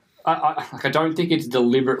 I don't think it's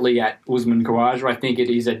deliberately at Usman Khawaja. I think it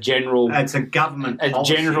is a general. It's a government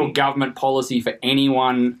policy. General government policy for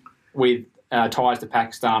anyone with ties to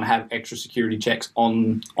Pakistan have extra security checks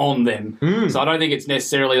on them. So I don't think it's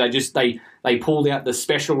necessarily they pulled out the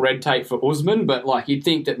special red tape for Usman, but you'd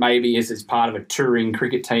think that maybe as part of a touring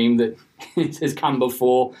cricket team that has come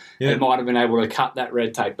before, they might have been able to cut that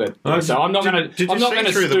red tape. But so I'm not going to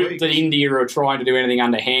stoop that India are trying to do anything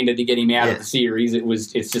underhanded to get him out of the series.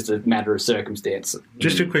 It's just a matter of circumstance.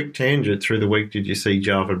 Just a quick tangent through the week. Did you see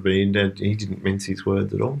Javed Bean? He didn't mince his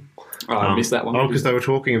words at all. Oh, I missed that one. Oh, because they were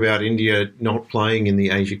talking about India not playing in the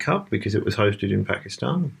Asia Cup because it was hosted in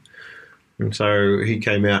Pakistan. And so he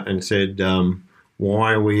came out and said,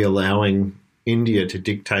 why are we allowing India to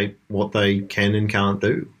dictate what they can and can't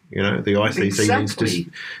do? The ICC needs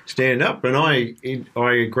to stand up. And I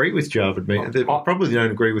agree with Javed. They probably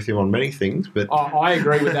don't agree with him on many things, but I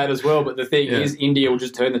agree with that as well. But the thing is, India will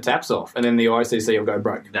just turn the taps off, and then the ICC will go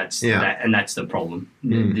broke. That's the problem.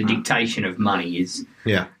 The dictation of money is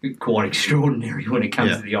quite extraordinary when it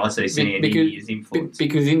comes to the ICC and India's influence.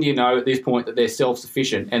 Because India know at this point that they're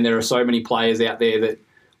self-sufficient, and there are so many players out there that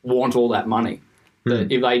want all that money.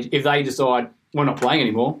 That if they decide we're not playing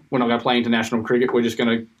anymore, we're not going to play international cricket, we're just going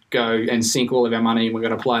to go and sink all of our money and we're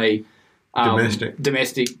going to play domestic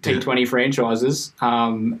T20 franchises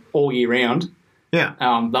all year round. Yeah,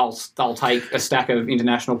 they'll take a stack of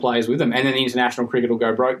international players with them, and then the international cricket will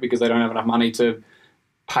go broke because they don't have enough money to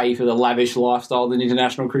pay for the lavish lifestyle that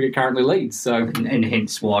international cricket currently leads. So, and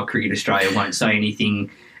hence why Cricket Australia won't say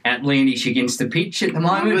anything outlandish against the pitch at the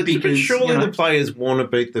moment. But surely the players want to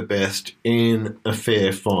beat the best in a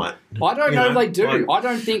fair fight. I don't know if they do.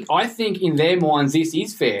 I think in their minds this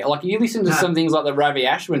is fair. You listen to some things like the Ravi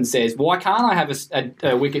Ashwin says, why can't I have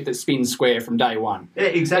a wicket that spins square from day one? Yeah,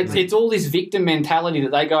 exactly. It's all this victim mentality that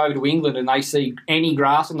they go over to England and they see any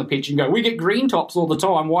grass on the pitch and go, we get green tops all the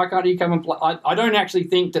time, why can't you come and play? I don't actually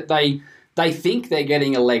think that they think they're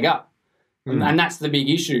getting a leg up. And that's the big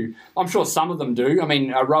issue. I'm sure some of them do. I mean,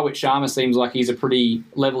 Rohit Sharma seems like he's a pretty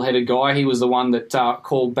level-headed guy. He was the one that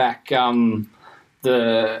called back the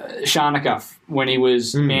Sharnikov when he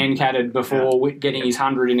was man-catted before getting his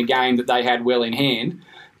 100 in a game that they had well in hand.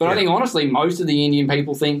 But I think, honestly, most of the Indian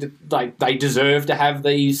people think that they deserve to have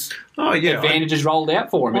these advantages rolled out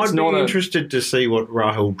for them. I'd be interested to see what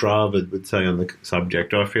Rahul Dravid would say on the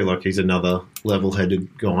subject. I feel like he's another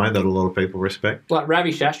level-headed guy that a lot of people respect. Like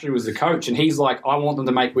Ravi Shastri was the coach, and he's like, I want them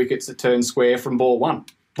to make wickets that turn square from ball one.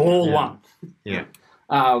 Ball one. Yeah.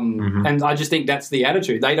 And I just think that's the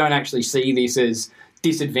attitude. They don't actually see this as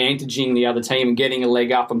disadvantaging the other team and getting a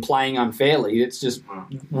leg up and playing unfairly. It's just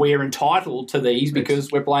we're entitled to these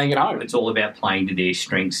because we're playing at home. It's all about playing to their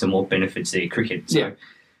strengths and what benefits their cricket. So,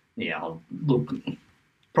 I'll look,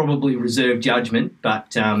 probably reserve judgment, but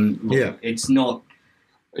it's not.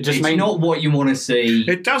 It's not what you want to see.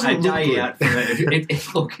 It doesn't a day out from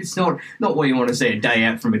it's not what you want to see a day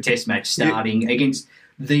out from a Test match starting against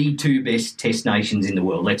the two best Test nations in the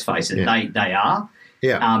world. Let's face it, they are.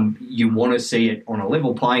 Yeah. You want to see it on a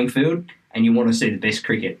level playing field, and you want to see the best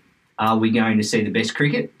cricket. Are we going to see the best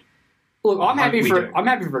cricket? Look, I'm happy for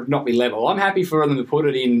it not be level. I'm happy for them to put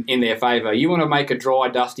it in their favour. You want to make a dry,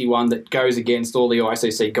 dusty one that goes against all the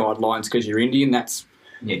ICC guidelines because you're Indian. That's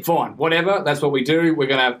fine. Whatever. That's what we do.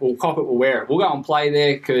 We'll cop it. We'll wear it. We'll go and play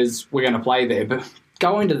there because we're going to play there. But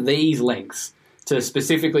going to these lengths to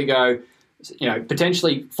specifically go,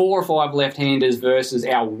 potentially 4 or 5 left-handers versus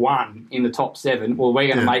our one in the top 7. Well, we're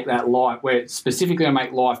going to make that life. We're specifically going to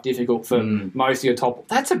make life difficult for most of your top.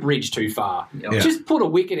 That's a bridge too far. Yeah. Just put a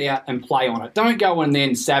wicket out and play on it. Don't go and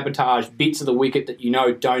then sabotage bits of the wicket that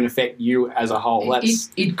don't affect you as a whole.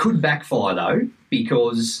 It could backfire though,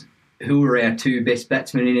 because who are our 2 best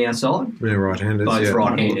batsmen in our side? They're right-handers. Both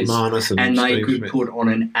right-handers. Manus and they Steve could Smith. put on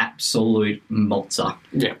an absolute motzer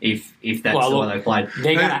if that's the way they played.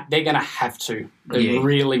 They're gonna have to. They're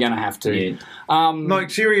really gonna have to. Yeah.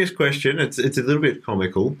 Serious question. It's a little bit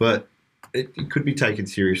comical, but it could be taken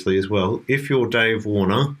seriously as well. If you're Dave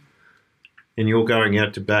Warner and you're going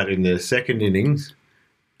out to bat in the second innings,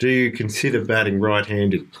 do you consider batting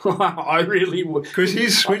right-handed? I really would. Because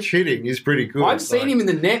his switch hitting is pretty good. I've seen him in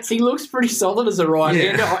the nets. He looks pretty solid as a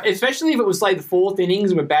right-hander, especially if it was, say, the 4th innings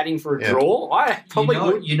and we're batting for a draw. I probably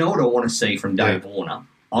would. You know what I want to see from Dave Warner?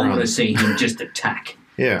 I want to see him just attack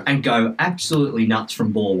and go absolutely nuts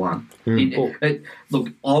from ball one. Look,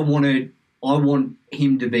 I want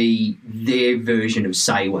him to be their version of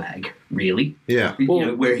Saywag, really. Yeah.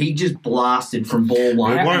 Where he just blasted from ball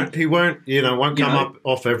one. He won't come up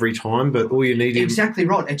off every time, but all you need him. Exactly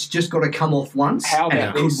right. It's just got to come off once, and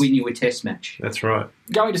it could win you a Test match. That's right.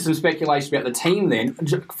 Going to some speculation about the team then,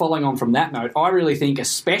 following on from that note, I really think,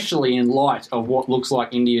 especially in light of what looks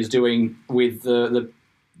like India's doing with the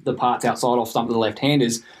parts outside off stump of the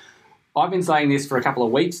left-handers, I've been saying this for a couple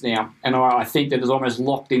of weeks now, and I think that it's almost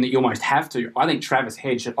locked in that you almost have to. I think Travis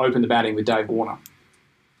Head should open the batting with Dave Warner.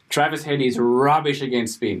 Travis Head is rubbish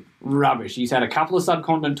against spin. Rubbish. He's had a couple of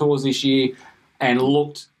subcontinent tours this year and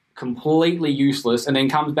looked completely useless, and then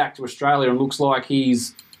comes back to Australia and looks like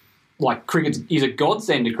he's a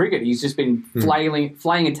godsend to cricket. He's just been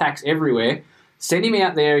flaying attacks everywhere. Send him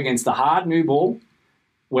out there against the hard new ball,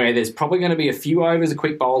 where there's probably going to be a few overs of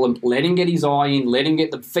quick bowl, and let him get his eye in, let him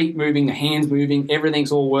get the feet moving, the hands moving, everything's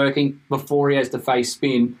all working before he has to face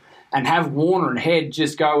spin, and have Warner and Head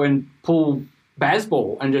just go and pull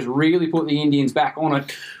Bazball and just really put the Indians back on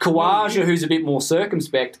it. Khawaja, who's a bit more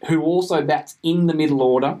circumspect, who also bats in the middle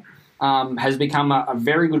order, has become a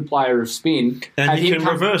very good player of spin. And he can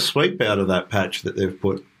reverse sweep out of that patch that they've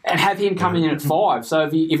put. And have him coming in at 5. So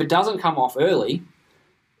if it doesn't come off early,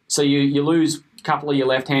 so you lose couple of your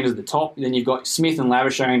left-handers at the top, then you've got Smith and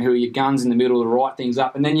Labuschagne, who are your guns in the middle to write things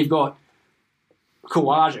up, and then you've got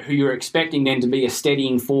Khawaja, who you're expecting then to be a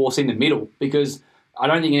steadying force in the middle, because I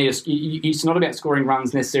don't think it's not about scoring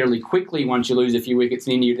runs necessarily quickly once you lose a few wickets,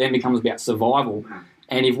 and it then becomes about survival.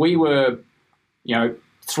 And if we were,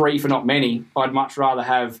 3 for not many, I'd much rather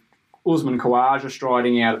have Usman Khawaja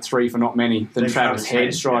striding out at 3 for not many than Travis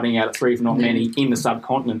Head striding out at 3 for not many in the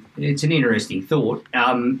subcontinent. It's an interesting thought. They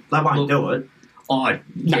won't do it. I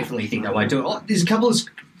definitely think they won't do it. There's a couple of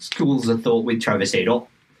schools of thought with Travis Head. I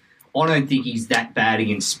don't think he's that bad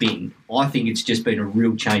against spin. I think it's just been a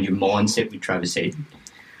real change of mindset with Travis Head.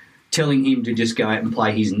 Telling him to just go out and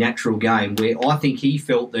play his natural game, where I think he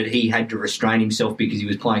felt that he had to restrain himself because he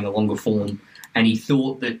was playing a longer form, and he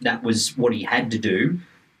thought that was what he had to do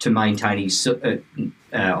to maintain his,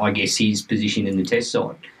 his position in the Test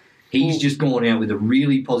side. He's just gone out with a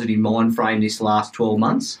really positive mind frame this last 12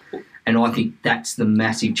 months. And I think that's the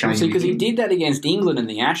massive change. Because he did that against England in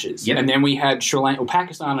the Ashes. Yep. And then we had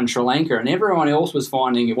Pakistan and Sri Lanka, and everyone else was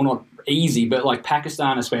finding it, well, not easy, but like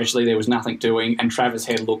Pakistan especially, there was nothing doing, and Travis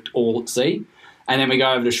Head looked all at sea. And then we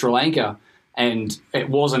go over to Sri Lanka, and it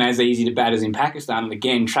wasn't as easy to bat as in Pakistan. And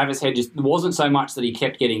again, Travis Head just it wasn't so much that he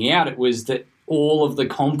kept getting out; it was that all of the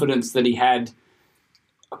confidence that he had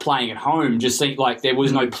playing at home just seemed like there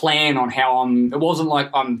was no plan on how it wasn't like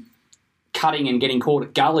I'm cutting and getting caught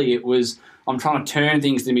at gully. It was I'm trying to turn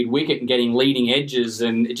things to mid-wicket and getting leading edges,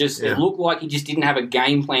 and it looked like he just didn't have a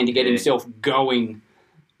game plan to get himself going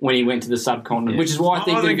when he went to the subcontinent, which is why I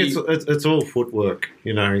think it's all footwork.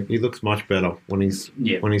 You know, he looks much better when his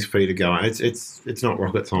feet are going. It's not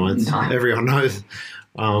rocket science. No. Everyone knows.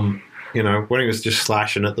 You know, when he was just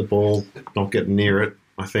slashing at the ball, not getting near it,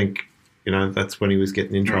 I think, you know, that's when he was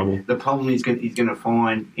getting in trouble. The problem he's going to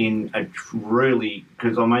find in a really...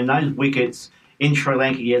 Because, I mean, those wickets in Sri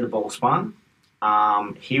Lanka, the ball spun.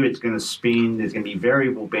 Here it's going to spin. There's going to be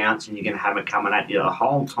variable bounce, and you're going to have it coming at you the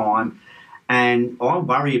whole time. And I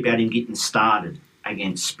worry about him getting started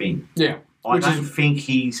against spin. Yeah. I don't think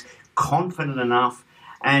he's confident enough.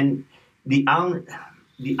 And the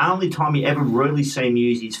only time you ever really see him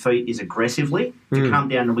use his feet is aggressively to come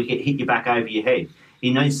down the wicket, hit you back over your head.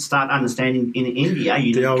 He needs to start understanding in India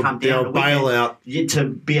you need to come down the bail wicket out. To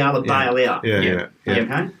be able to bail out. Yeah.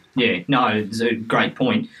 Okay? Yeah, no, it's a great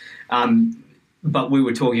point. But we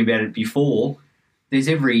were talking about it before. There's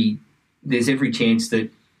every chance that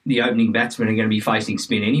the opening batsmen are going to be facing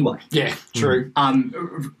spin anyway. Yeah, true.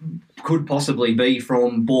 Could possibly be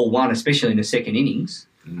from ball one, especially in the second innings.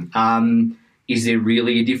 Is there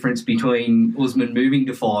really a difference between Usman moving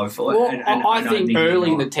to 5? I think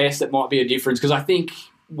early in the test it might be a difference because I think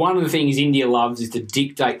one of the things India loves is to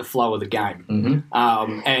dictate the flow of the game.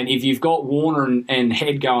 Mm-hmm. And if you've got Warner and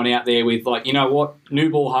Head going out there with, like, you know what, new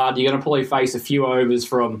ball hard, you're going to probably face a few overs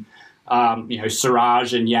from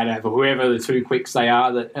Siraj and Yadav or whoever the two quicks they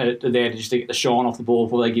are that are there just to get the shine off the ball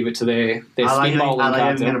before they give it to their spin bowling. Are they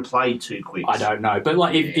even going to play two quicks? I don't know. But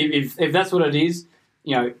like if that's what it is,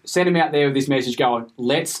 you know, send them out there with this message going,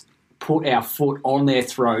 let's put our foot on their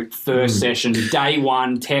throat first session, day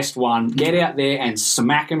one, test one, get out there and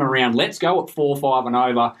smack them around. Let's go at 4-5 and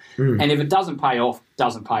over. And if it doesn't pay off,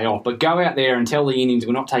 doesn't pay off. But go out there and tell the Indians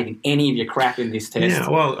we're not taking any of your crap in this test. Yeah,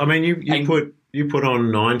 well, I mean, you put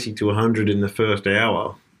on 90 to 100 in the first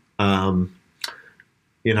hour.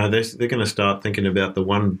 You know, they're going to start thinking about the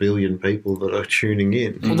 1 billion people that are tuning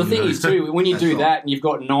in. Well, the thing is, too, when you do that and you've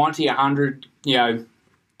got 90, 100, you know,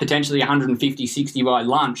 potentially 150, 60 by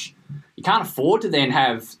lunch, you can't afford to then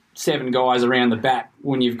have 7 guys around the bat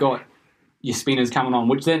when you've got your spinners coming on,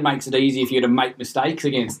 which then makes it easy for you to make mistakes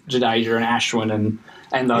against Jadeja and Ashwin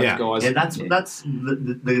and those guys. Yeah, that's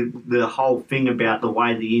the whole thing about the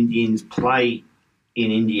way the Indians play in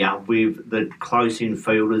India with the close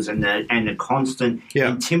infielders and the constant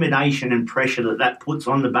intimidation and pressure that puts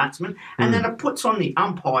on the batsman, and then it puts on the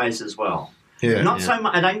umpires as well. Yeah, so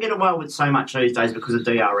much. I don't get away with so much these days because of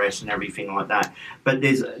DRS and everything like that. But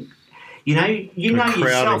there's, you know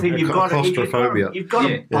yourself if you've got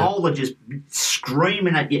a bowler just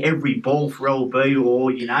screaming at you every ball for LB,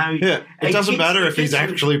 or it doesn't matter if he's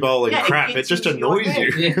actually bowling crap. It just annoys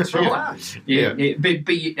you. Yeah, that's right.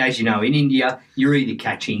 But as you know, in India, you're either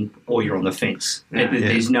catching or you're on the fence.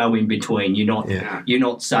 There's no in between. You're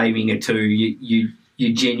not saving a 2. You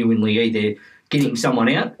genuinely either getting someone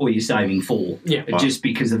out or you're saving 4. Just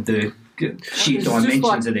because of the sheer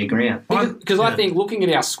dimensions of their ground. Because I think looking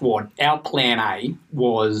at our squad, our plan A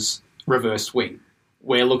was reverse swing.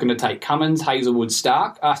 We're looking to take Cummins, Hazelwood,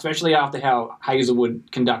 Stark, especially after how Hazelwood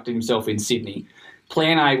conducted himself in Sydney.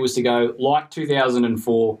 Plan A was to go like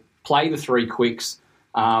 2004, play the 3 quicks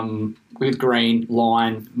with Green,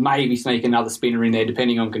 Line, maybe sneak another spinner in there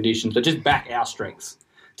depending on conditions, but just back our strengths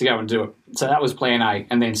to go and do it. So that was plan A.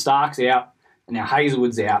 And then Stark's out, and now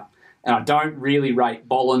Hazelwood's out. And I don't really rate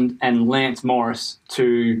Bolland and Lance Morris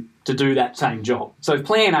to do that same job. So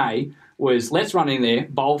plan A was let's run in there,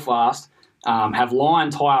 bowl fast, have Lyon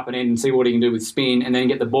tie up an end and see what he can do with spin, and then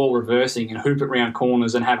get the ball reversing and hoop it round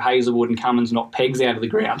corners and have Hazelwood and Cummins knock pegs out of the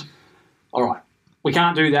ground. All right, we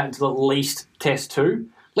can't do that until at least test 2.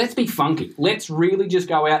 Let's be funky. Let's really just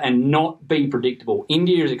go out and not be predictable.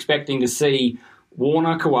 India is expecting to see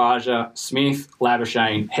Warner, Khawaja, Smith,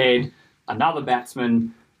 Labuschagne, Head, another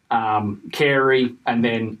batsman, Carey, and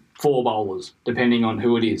then 4 bowlers, depending on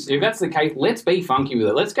who it is. If that's the case, let's be funky with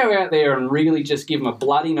it. Let's go out there and really just give them a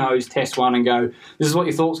bloody nose, test one, and go, this is what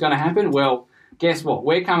you thought's going to happen? Well, guess what?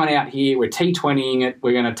 We're coming out here, we're T20ing it,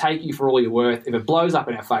 we're going to take you for all you're worth. If it blows up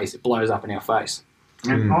in our face, it blows up in our face.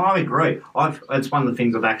 I agree. It's one of the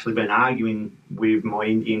things I've actually been arguing with my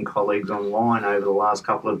Indian colleagues online over the last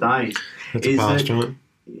couple of days. That's a past joint.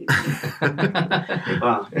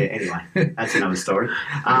 Well, anyway, that's another story.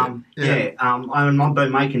 I've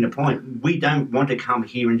been making the point. We don't want to come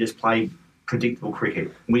here and just play predictable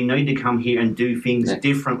cricket. We need to come here and do things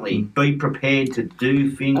differently. Be prepared to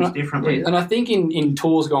do things differently. And I think in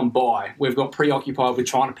tours gone by, we've got preoccupied with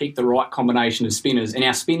trying to pick the right combination of spinners, and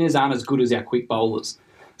our spinners aren't as good as our quick bowlers.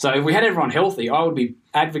 So if we had everyone healthy, I would be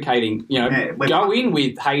advocating, go in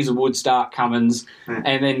with Hazelwood, Stark, Cummins,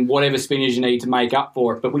 and then whatever spinners you need to make up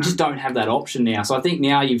for it. But we just don't have that option now. So I think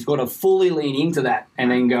now you've got to fully lean into that and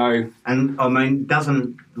then go. And, I mean,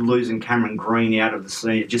 doesn't losing Cameron Green out of the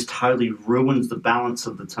scene, it just totally ruins the balance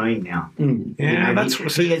of the team now. Yeah,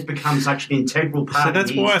 he has become such an integral part. So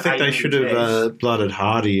that's why I think they should have blooded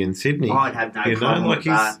Hardy in Sydney. I'd have no problem with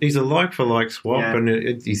that. He's a like-for-like swap, and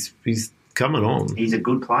he's coming on. He's a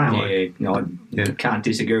good player. I can't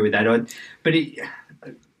disagree with that. But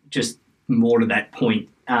just more to that point,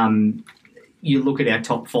 you look at our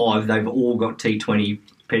top 5; they've all got T20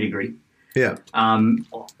 pedigree. Yeah.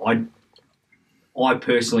 I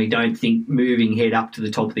personally don't think moving head up to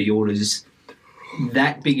the top of the order is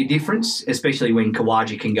that big a difference, especially when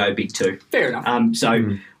Khawaja can go big too. Fair enough.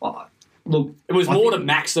 Look, it was more to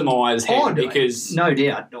maximise head because no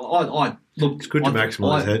doubt. Look, it's good to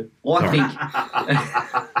maximise head. I think.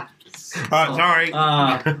 Sorry.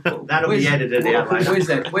 That'll be edited out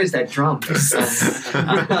later. Where's that drum? But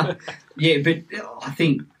I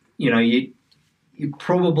think you're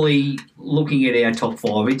probably looking at our top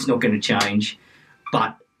 5. It's not going to change,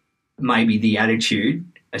 but maybe the attitude,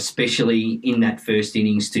 especially in that first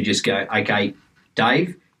innings, to just go, okay,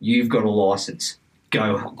 Dave, you've got a licence.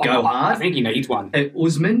 Go hard. I think he needs one.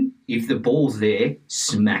 Usman, if the ball's there,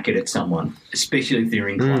 smack it at someone, especially if they're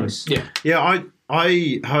in close. Yeah.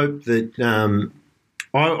 I hope that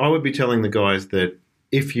I would be telling the guys that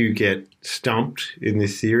if you get stumped in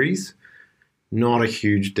this series, not a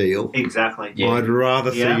huge deal. Exactly. Yeah. I'd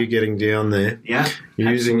rather see you getting down there,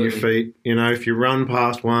 using your feet. If you run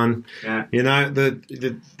past one,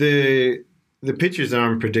 the pitches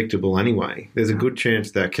are unpredictable anyway. There's a good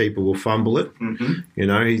chance that keeper will fumble it.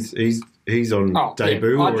 Mm-hmm. He's on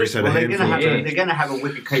debut or he's had a handful. They're going to have a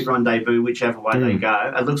wicket keeper on debut whichever way they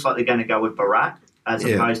go. It looks like they're going to go with Bharat as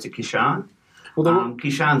opposed to Kishan. Well,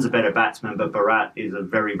 Kishan's a better batsman, but Bharat is a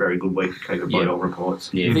very, very good wicketkeeper by all reports.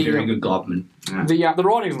 Yeah, very good globman. Yeah. The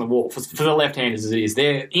writing's on the wall for the left-handers as it is.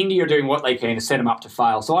 India are doing what they can to set them up to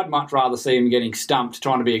fail. So I'd much rather see them getting stumped,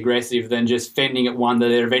 trying to be aggressive, than just fending at one that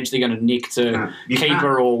they're eventually going to nick to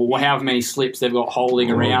keeper or however many slips they've got holding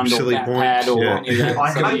around or that pad or any of that.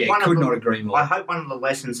 I could not agree more. I hope one of the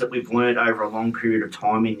lessons that we've learned over a long period of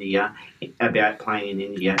time in India about playing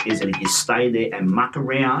in India is that if you stay there and muck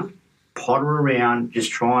around, potter around,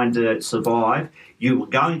 just trying to survive, you are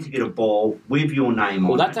going to get a ball with your name on it.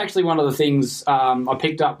 Well, that's actually one of the things I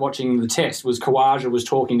picked up watching the test was Khawaja was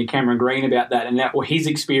talking to Cameron Green about that, and that were his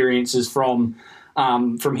experiences from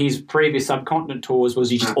his previous subcontinent tours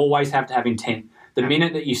was you just always have to have intent. The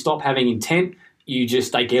minute that you stop having intent,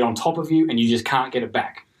 they get on top of you and you just can't get it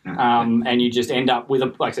back. And you just end up with a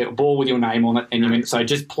ball with your name on it, and so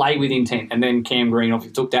just play with intent. And then Cam Green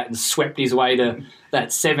obviously took that and swept his way to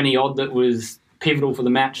that 70 odd that was pivotal for the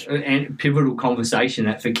match. And pivotal conversation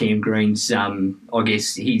that for Cam Green's, I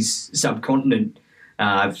guess his subcontinent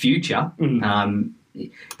future.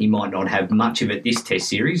 He might not have much of it this Test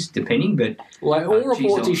series, depending. But all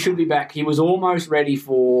reports he should be back. He was almost ready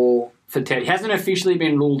for Test. He hasn't officially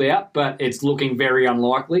been ruled out, but it's looking very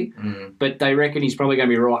unlikely. But they reckon he's probably going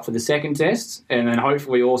to be right for the second Test, and then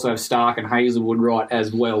hopefully also have Stark and Hazelwood right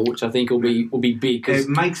as well, which I think will be big. It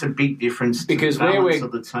makes a big difference because to the balance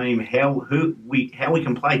of the team, how we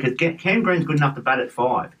can play. Because Cam Green's good enough to bat at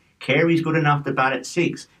 5. Carey's good enough to bat at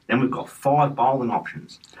 6. Then we've got 5 bowling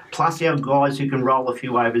options. Plus our guys who can roll a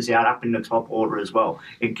few overs out up in the top order as well.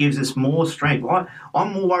 It gives us more strength.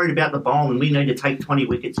 I'm more worried about the bowling. We need to take 20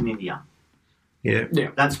 wickets in India. Yeah.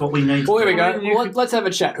 That's what we need. Well, here we go. Let's have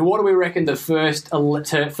a chat. What do we reckon the first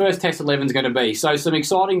Test 11 is going to be? So some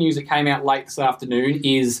exciting news that came out late this afternoon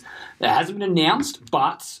is it hasn't been announced,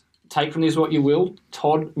 but take from this what you will.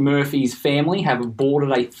 Todd Murphy's family have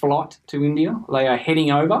boarded a flight to India. They are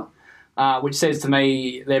heading over. Which says to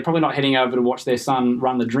me they're probably not heading over to watch their son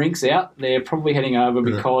run the drinks out. They're probably heading over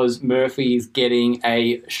because Murphy is getting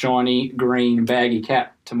a shiny green baggy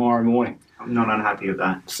cap tomorrow morning. I'm not unhappy with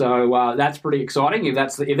that. So that's pretty exciting. If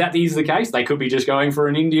that is the case, they could be just going for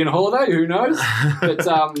an Indian holiday. Who knows? But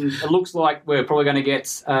it looks like we're probably going to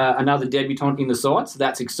get another debutant in the side, so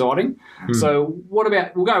that's exciting. So what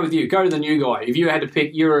about, we'll go with you. Go to the new guy. If you had to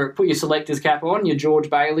pick, put your selector's cap on, your George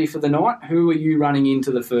Bailey for the night, who are you running into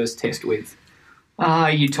the first Test with?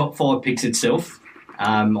 Your top 5 picks itself.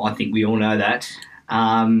 I think we all know that.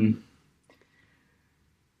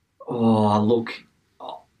 Look,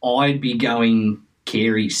 I'd be going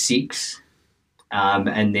Carey 6,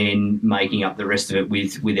 and then making up the rest of it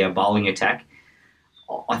with our bowling attack.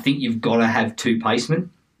 I think you've got to have two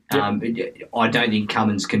pacemen. Yep. I don't think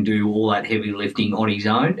Cummins can do all that heavy lifting on his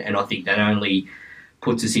own, and I think that only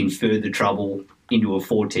puts us in further trouble into a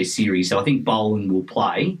 4-test series. So I think Boland will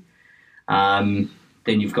play. Then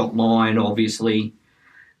you've got Lyon, obviously.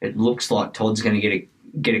 It looks like Todd's going to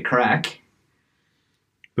get a crack.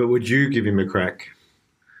 But would you give him a crack?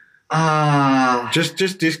 Just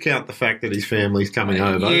discount the fact that his family's coming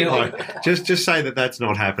over. Yeah, just say that that's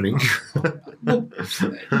not happening. Look,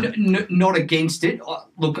 not against it.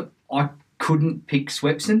 I couldn't pick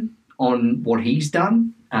Swepson on what he's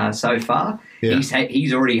done so far. Yeah.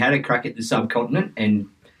 He's already had a crack at the subcontinent, and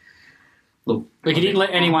look, he didn't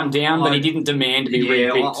let anyone down, but he didn't demand to be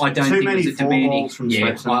re-picked. I don't think it was a demanding.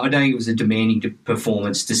 I don't think it was a demanding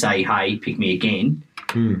performance to say, "Hey, pick me again."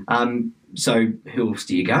 So who else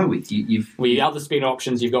do you go with? The other spin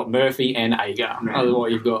options, you've got Murphy and Agar. That's what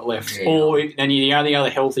you've got left. Yeah. The only other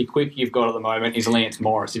healthy quick you've got at the moment is Lance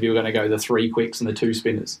Morris, if you were going to go the 3 quicks and the 2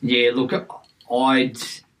 spinners. Yeah, look,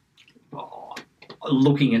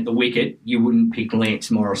 looking at the wicket, you wouldn't pick Lance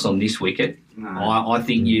Morris on this wicket. No. I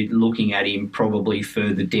think you're looking at him probably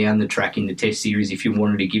further down the track in the Test series if you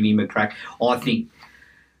wanted to give him a crack. I think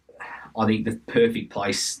the perfect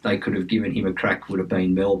place they could have given him a crack would have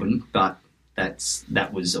been Melbourne, but that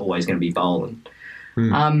was always going to be Boland.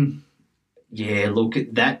 Look,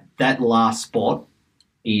 that last spot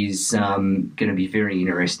is going to be very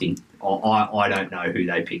interesting. I don't know who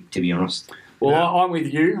they pick, to be honest. Well, I'm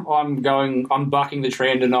with you. I'm bucking the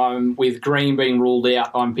trend, and I'm with Green being ruled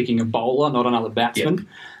out. I'm picking a bowler, not another batsman.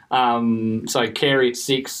 Yep. So Carey at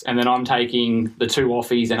 6, and then I'm taking the 2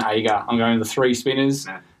 offies and Agar. I'm going the 3 spinners.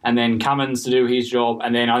 No. And then Cummins to do his job.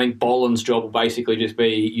 And then I think Boland's job will basically just be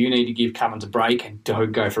you need to give Cummins a break and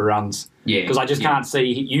don't go for runs. Yeah. Because I just can't see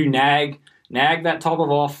you nag that top of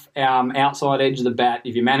off outside edge of the bat.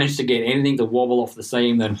 If you manage to get anything to wobble off the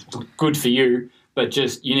seam, then good for you. But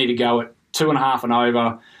just you need to go at 2.5 and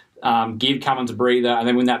over, give Cummins a breather, and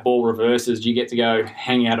then when that ball reverses, you get to go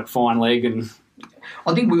hang out at fine leg. And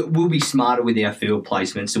I think we'll be smarter with our field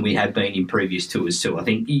placements than we have been in previous tours too. I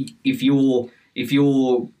think if you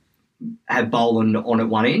have Boland on at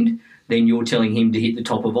one end, then you're telling him to hit the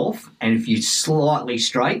top of off. And if you're slightly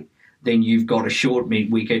straight, then you've got a short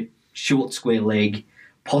mid-wicket, short square leg,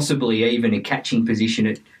 possibly even a catching position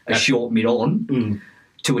at a short mid-on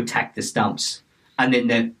to attack the stumps. And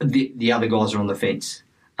then the other guys are on the fence.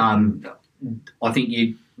 I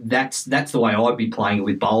think that's the way I'd be playing it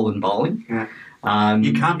with Boland bowling. Yeah.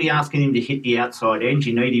 You can't be asking him to hit the outside edge.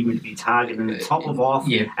 You need him to be targeting the top of off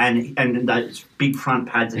and those big front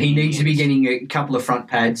pads. He needs to be getting a couple of front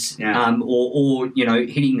pads or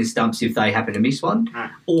hitting the stumps if they happen to miss one.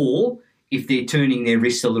 Or if they're turning their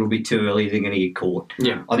wrists a little bit too early, they're going to get caught.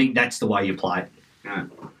 Yeah. I think that's the way you play it. Yeah.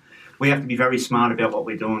 We have to be very smart about what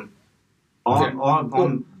we're doing.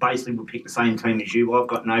 I'm basically would pick the same team as you. I've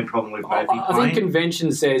got no problem with Murphy playing. I think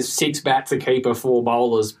convention says 6 bats a keeper, 4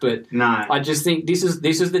 bowlers, but no. I just think this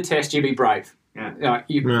is the test. You be brave. Yeah.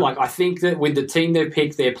 Like I think that with the team they've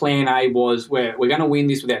picked, their plan A was we're going to win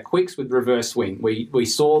this with our quicks with reverse swing. We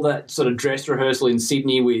saw that sort of dress rehearsal in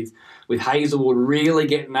Sydney with Hazelwood really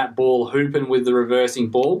getting that ball hooping with the reversing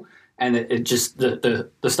ball. And it just the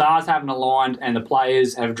stars haven't aligned and the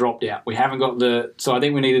players have dropped out. We haven't got so I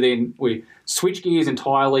think we need to we switch gears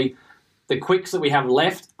entirely. The quicks that we have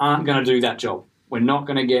left aren't going to do that job. We're not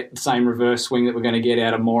going to get the same reverse swing that we're going to get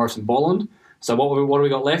out of Morris and Boland. So what have we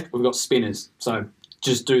got left? We've got spinners. So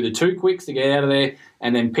just do the 2 quicks to get out of there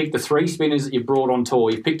and then pick the 3 spinners that you've brought on tour.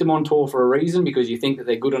 You've picked them on tour for a reason because you think that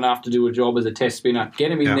they're good enough to do a job as a test spinner. Get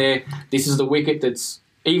them in there. This is the wicket that's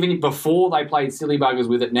even before they played silly buggers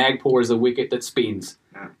with it, Nagpur is a wicket that spins.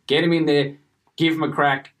 Yeah. Get him in there, give him a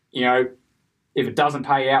crack. If it doesn't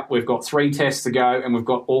pay out, we've got 3 tests to go and we've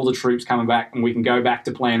got all the troops coming back and we can go back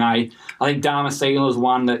to plan A. I think Dharmasila is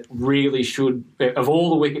one that really should, of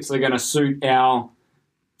all the wickets that are going to suit our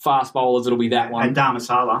fast bowlers, it'll be that one. And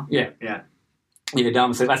Dharmasala. Yeah,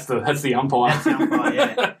 Dharmasila. That's the umpire. That's the umpire,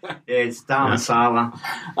 yeah. Yeah, it's Dharmasala.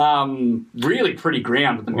 Really pretty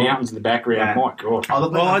ground with the mountains in the background. Yeah. My God.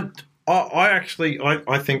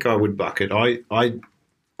 I think I would buck it. I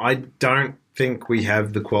don't think we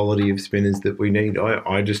have the quality of spinners that we need.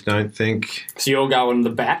 I just don't think. So you're going the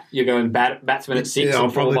bat? You're going batsman at 6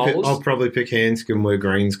 and 4 bowlers? I'll probably pick Hanscom where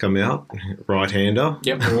Greens come out, right-hander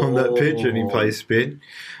on that pitch, and he plays spin.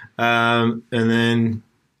 And then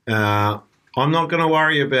I'm not going to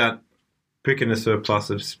worry about picking a surplus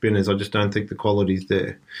of spinners. I just don't think the quality's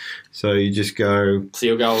there. So you just go. So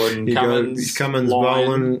you're going Cummins,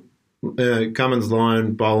 Lyon.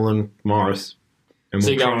 Boland, Morris. and So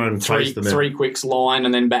we'll you try go and place them three quicks line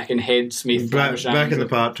and then back and head Smith. back in the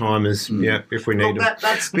part-timers, if we need them.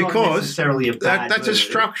 That's because not necessarily a bad that's a move.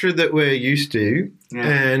 structure that we're used to,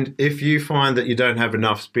 and if you find that you don't have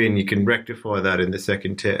enough spin, you can rectify that in the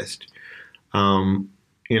second test.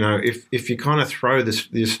 If you kind of throw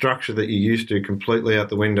the structure that you're used to completely out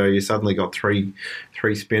the window, you suddenly got three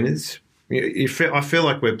spinners. I feel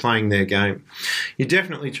like we're playing their game. You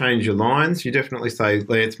definitely change your lines. You definitely say,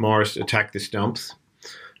 Lance Morris, attack the stumps.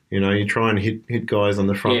 You try and hit guys on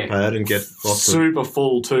the front pad and get lots super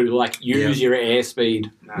full too. Like use your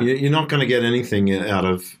airspeed. No. You're not going to get anything out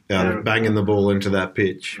of banging the ball into that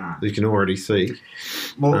pitch. No. You can already see.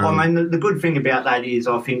 Well, the good thing about that is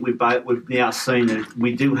I think we've now seen that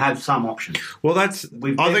we do have some options. Well, I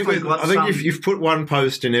think if you've put one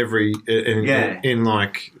post in every in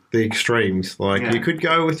like the extremes, you could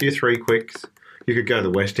go with your 3 quicks. You could go to the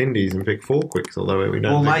West Indies and pick 4 quicks, although we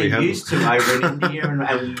don't think we have them. Well, they used to over in India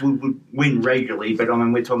and we would win regularly, but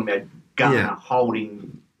we're talking about Gunner,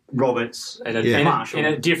 Holding, Roberts, and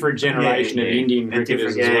a different generation of Indian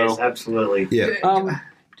cricketers as well. Yes, absolutely. Yeah.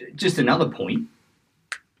 Just another point.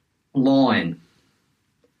 Line's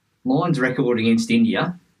record against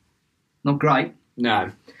India, not great.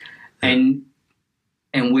 No. And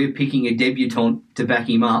we're picking a debutant to back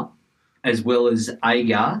him up, as well as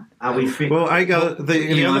Agar. Are we fit? Well, Agar,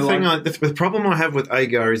 the problem I have with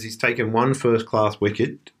Agar is he's taken 1 first-class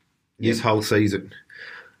wicket this whole season.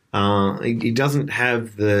 He doesn't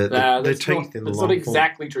have the teeth in the long That's not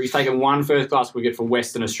exactly true. He's taken 1 first-class wicket for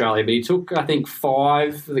Western Australia, but he took, I think,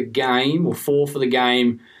 5 for the game, or 4 for the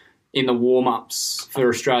game in the warm-ups for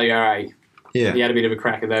Australia A. Yeah. He had a bit of a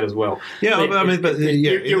crack at that as well. Yeah, you're in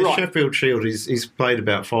the right. Sheffield Shield, he's played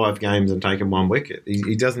about 5 games and taken 1 wicket.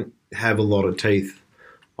 He doesn't have a lot of teeth,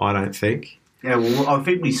 I don't think. Yeah, well, I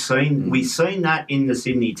think we've seen that in the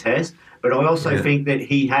Sydney Test, but I also think that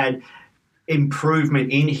he had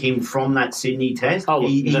improvement in him from that Sydney Test.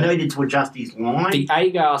 He needed to adjust his line. The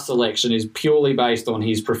Agar selection is purely based on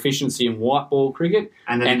his proficiency in white ball cricket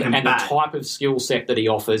and the type of skill set that he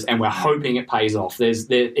offers, and we're hoping it pays off.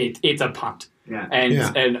 It's a punt. Yeah.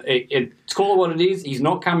 And it's call it what it is. He's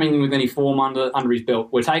not coming in with any form under his belt.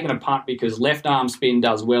 We're taking a punt because left arm spin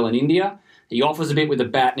does well in India. He offers a bit with the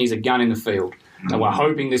bat and he's a gun in the field. And we're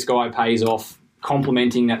hoping this guy pays off,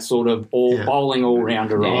 complementing that sort of bowling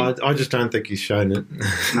all-rounder role. I just don't think he's shown it.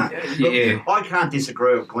 No. Look, I can't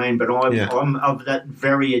disagree with Glenn, but I'm of that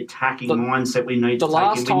very attacking mindset we need to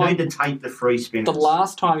take. We need to take the free spinners. The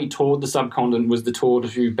last time he toured the subcontinent was the tour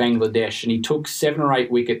to Bangladesh, and he took 7 or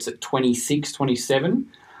 8 wickets at 26,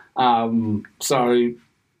 27. And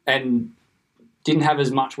didn't have as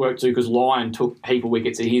much work to do because Lyon took a heap of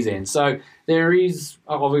wickets at his end. So there is,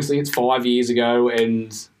 obviously it's 5 years ago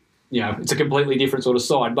and it's a completely different sort of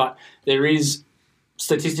side, but there is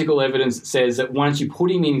statistical evidence that says that once you put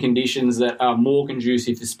him in conditions that are more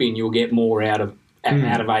conducive to spin, you'll get more out of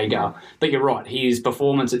Agar. But you're right, his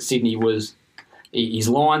performance at Sydney was his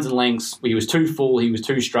lines and lengths. He was too full, he was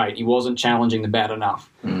too straight. He wasn't challenging the bat enough.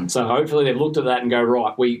 So hopefully they've looked at that and go,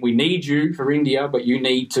 right, we need you for India, but you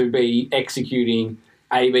need to be executing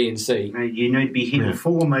A, B and C. You need to be hitting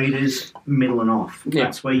 4 metres, middle and off.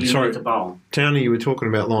 That's where you need to bowl. Townie, you were talking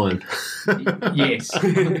about Lyon. Yes.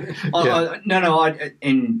 And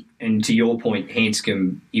to your point,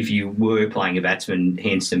 Hanscom, if you were playing a batsman,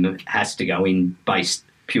 Hanscom has to go in based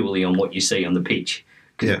purely on what you see on the pitch.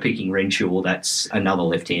 Because picking Renshaw, that's another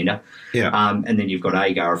left-hander. Yeah. And then you've got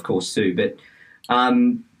Agar, of course, too. But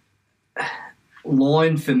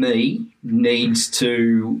Lyon, for me, needs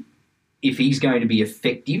to... If he's going to be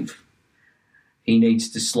effective, he needs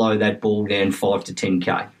to slow that ball down 5 to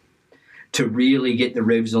 10k to really get the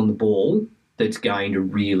revs on the ball that's going to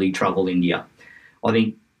really trouble India. I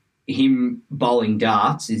think him bowling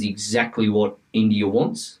darts is exactly what India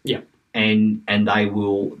wants. Yeah. And they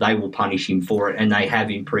will punish him for it, and they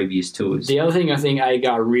have in previous tours. The other thing I think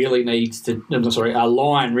Lyon really needs to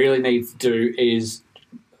do is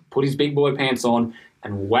put his big boy pants on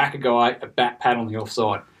and whack a guy a bat pad on the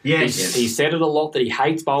offside. Yes. He said it a lot that he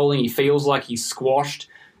hates bowling. He feels like he's squashed.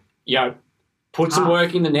 Put some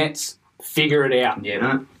work in the nets. Figure it out.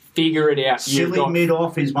 Yeah. Figure it out. Silly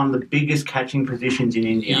mid-off is one of the biggest catching positions in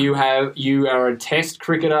India. You are a test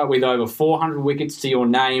cricketer with over 400 wickets to your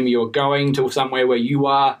name. You're going to somewhere where you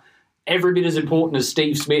are every bit as important as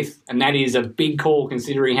Steve Smith, and that is a big call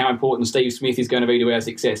considering how important Steve Smith is going to be to our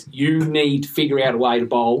success. You need to figure out a way to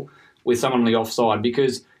bowl with someone on the offside,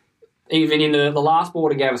 because even in the last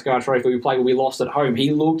Border Gavaskar Trophy we played where we lost at home,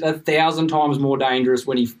 he looked 1,000 times more dangerous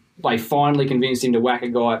when they finally convinced him to whack a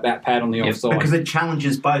guy at that pad on the offside. Because it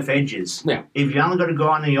challenges both edges. Yeah. If you only got a guy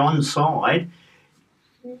on the onside,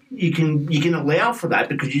 you can allow for that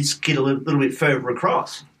because you just get a little bit further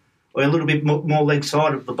across or a little bit more leg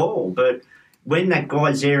side of the ball. But when that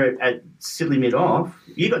guy's there at silly mid-off,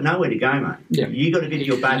 you got nowhere to go, mate. Yeah. You got to get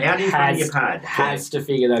your bat out in front of your pad. Has to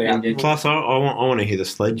figure that out. Plus, I want to hear the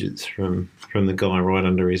sledges from the guy right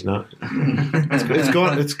under his nose.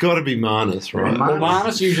 It's got to be Marnus, right? Well,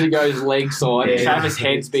 Marnus usually goes leg side. Yeah. Travis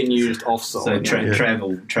Head's been used offside. So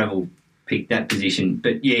Travel picked that position.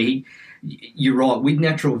 But yeah, you're right. With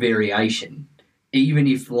natural variation, even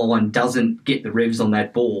if line doesn't get the revs on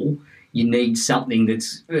that ball, you need something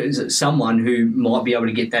that's someone who might be able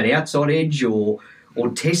to get that outside edge or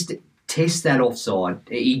test that offside.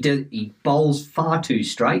 He bowls far too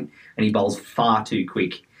straight and he bowls far too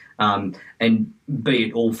quick. And be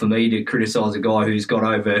it all for me to criticise a guy who's got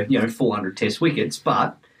over 400 Test wickets,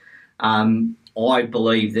 but I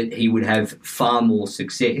believe that he would have far more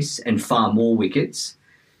success and far more wickets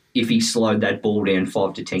if he slowed that ball down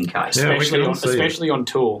 5 to 10k. Especially on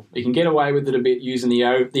tour. You can get away with it a bit using the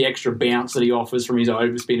extra bounce that he offers from his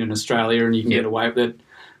overspin in Australia, and you can get away with it.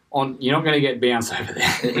 You're not going to get bounce over there.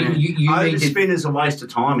 Overspin is a waste of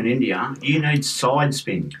time in India. You need side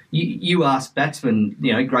spin. You ask batsmen,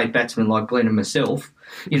 great batsmen like Glenn and myself,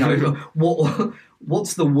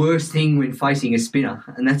 what's the worst thing when facing a spinner?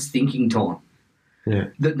 And that's thinking time. Yeah.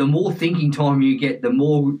 The more thinking time you get, the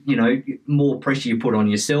more more pressure you put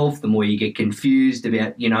on yourself. The more you get confused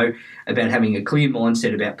about having a clear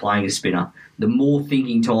mindset about playing a spinner. The more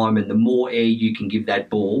thinking time and the more air you can give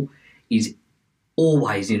that ball is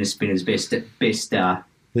always in a spinner's best.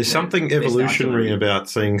 There's something evolutionary about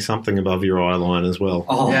seeing something above your eye line as well.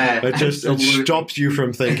 Oh, yeah, it stops you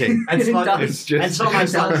from thinking. It's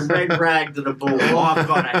almost like a red rag to the ball. I've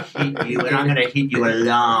got to hit you, and I'm going to hit you a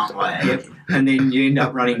long way. Yep. And then you end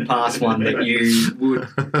up running past one that you would,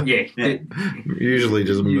 usually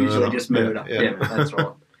just murder. Yeah, that's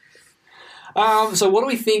right. So what do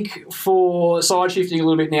we think for side shifting a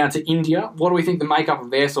little bit now to India? What do we think the makeup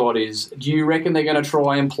of their side is? Do you reckon they're going to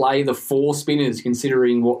try and play the 4 spinners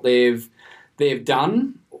considering what they've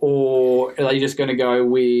done? Or are they just going to go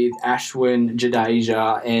with Ashwin,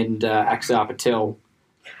 Jadeja and Axar Patel?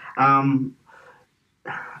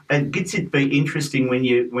 It gets it be interesting when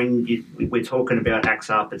we're talking about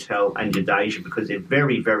Axar Patel and Jadeja because they're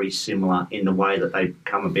very, very similar in the way that they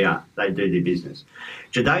come about. They do their business.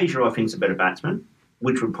 Jadeja, I think, is a better batsman,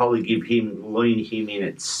 which would probably lean him in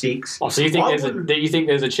at 6. Oh, so do you think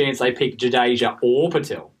there's a chance they pick Jadeja or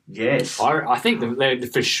Patel? Yes, I think they're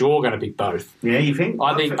for sure going to pick both. Yeah, you think?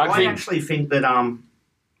 I actually think that.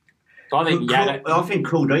 I think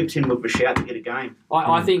Kuldeep's in with a shout to get a game.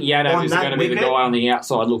 I think Yadav is going to be the guy on the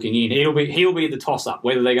outside looking in. He'll be the toss-up,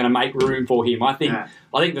 whether they're going to make room for him. I think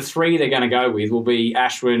the 3 they're going to go with will be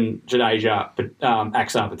Ashwin, Jadeja,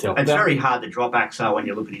 Axar Patel. It's very hard to drop Axar when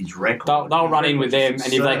you look at his record. They'll run in with them,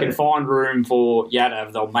 and if they can find room for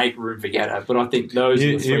Yadav, they'll make room for Yadav. But I think those are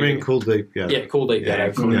the 3. You mean Kuldeep Yadav? Yeah, Kuldeep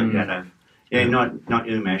Yadav. Yadav. Yeah, not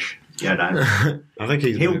Umesh Yadav. I think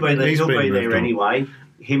he'll be there anyway.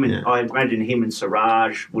 I imagine him and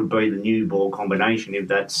Siraj would be the new ball combination if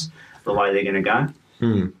that's the way they're going to go.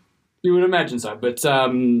 You would imagine so, but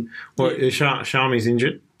Shami's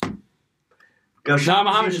injured.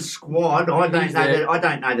 Shami's squad. I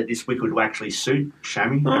don't know that this week would actually suit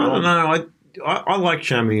Shami. I like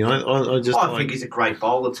Shami. I think he's a great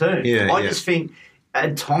bowler too. I just think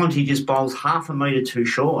at times he just bowls half a metre too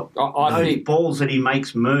short. I think balls that he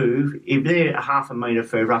makes move, if they're half a metre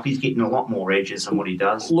further up, he's getting a lot more edges than what he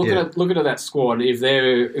does. Looking at that squad, if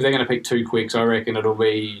they're going to pick 2 quicks, I reckon it'll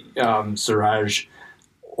be Siraj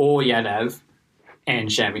or Yadav and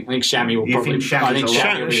Shami. I think Shami will probably.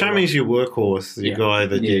 Shami's your workhorse, your guy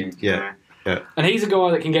that And he's a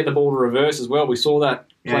guy that can get the ball to reverse as well. We saw that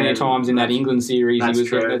plenty of times in that England series. He was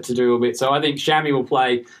to do a bit. So I think Shami will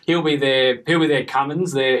play. He'll be their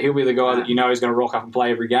Cummins. He'll be the guy that is going to rock up and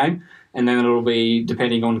play every game. And then it'll be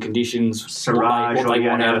depending on conditions Siraj what they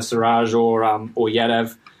want out of Siraj or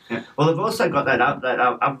Yadav. Yeah. Well, they've also got that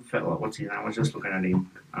other fella. What's his name? I was just looking at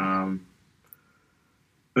him.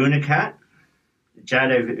 Unicat,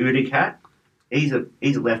 Jadev Unicat. He's a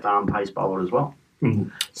left arm pace bowler as well. Mm-hmm.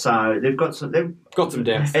 So they've got some depth.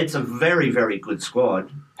 It's a very, very good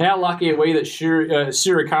squad. How lucky are we that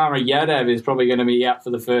Suryakumar Yadav is probably going to be out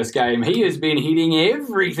for the first game? He has been hitting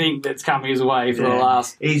everything that's come his way for the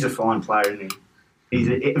last. He's a fine player, isn't he? He's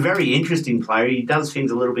a very interesting player. He does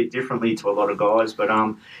things a little bit differently to a lot of guys, but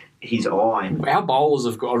his eye. Our bowlers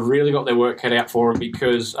have really got their work cut out for them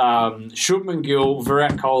because Shubman Gill,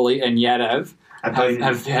 Virat Kohli and Yadav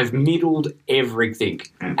have middled everything.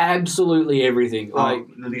 Yeah. Absolutely everything.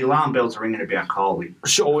 The alarm bells are ringing about Kohli.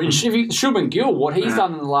 Sure, and Shubman Gill, what he's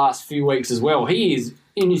done in the last few weeks as well, he is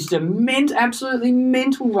in just a absolutely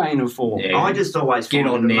mental vein of form. Yeah. I just always find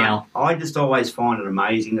it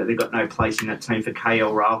amazing that they've got no place in that team for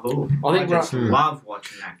KL Rahul. I think love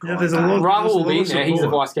watching that guy. Yeah, there's a lot. Rahul will be in there. He's the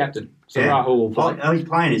vice captain, so Rahul will play. Oh, he's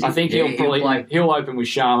playing, is he? I think he'll open with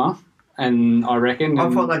Sharma, and I reckon. I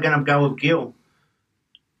thought they were going to go with Gill.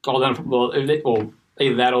 Either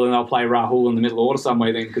that or then they'll play Rahul in the middle order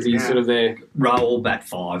somewhere then because he's sort of there. Rahul bat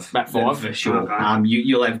 5. Bat 5 for sure. Okay.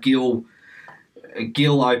 You'll have Gill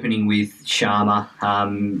opening with Sharma.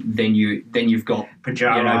 Then you've got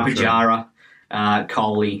Pujara,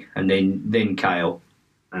 Kohli, and then Kale.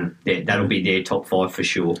 Yeah, that'll be their top 5 for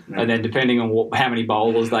sure. And then depending on how many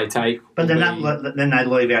bowlers they take. But then they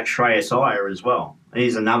leave out Shreyas Iyer as well.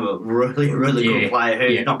 He's another really, really good player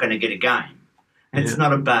who's not going to get a game. It's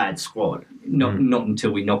not a bad squad. Not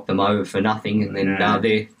until we knock them over for nothing, and then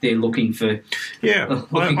they're looking for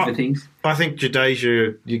for things. I think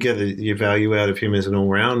Jadeja, you get your value out of him as an all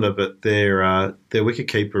rounder, but their wicket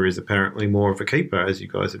keeper is apparently more of a keeper, as you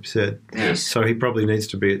guys have said. Yes. So he probably needs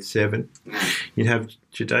to be at 7. You'd have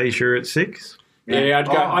Jadeja at 6. Yeah,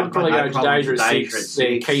 I'd probably go Jadeja at 6.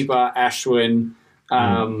 Their keeper Ashwin,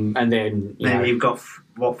 and then you've got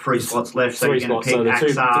 3 spots left. So 3 spots. So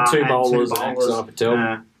the two bowlers and Axar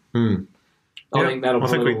Patel. I think that'll. I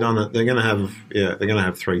think we've done it. They're going to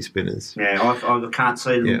have 3 spinners. Yeah, I can't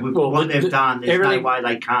see them. What they've done. There's no way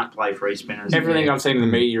they can't play 3 spinners. Everything I've seen in the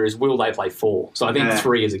media is will they play 4? So I think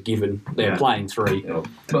 3 is a given. They're playing 3.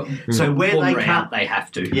 So where they can't, they have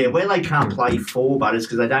to. Yeah, where they can't play 4 butters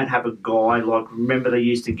because they don't have a guy like. Remember they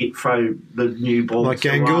used to throw the new ball like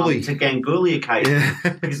Ganguly to Ganguly occasionally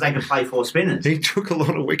because they could play 4 spinners. He took a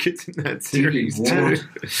lot of wickets in that series too.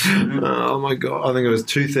 Oh my god! I think it was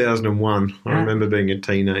 2001. I remember being a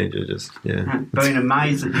teenager, being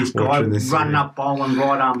amazed that this guy running up bowling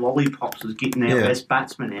right arm lollipops was getting our best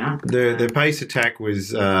batsman out. Their pace attack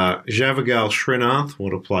was Javagal Srinath,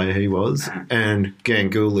 what a player he was, and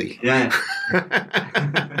Ganguly. Yeah.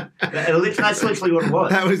 That's literally what it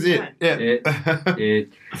was. That was it. Yeah.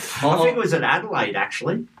 I think it was at Adelaide,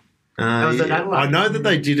 actually. Adelaide. I know that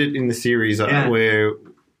they did it in the series where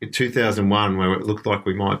in 2001 where it looked like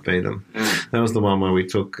we might beat them. That was the one where we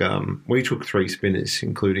took 3 spinners,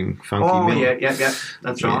 including Funky Miller. Yeah.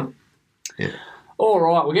 That's right. Yeah. All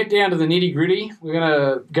right, we'll get down to the nitty-gritty. We're going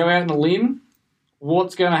to go out on a limb.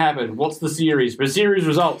 What's going to happen? What's the series? The series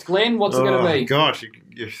results. Glenn, what's it going to be? Gosh,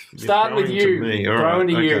 you're Start with you. Throw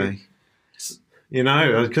into you. You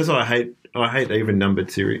know, because I hate even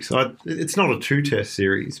numbered series. It's not a 2-test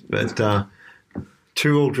series, but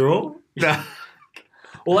 2-all draw.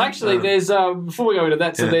 Well, actually, there's before we go into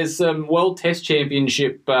that, there's some World Test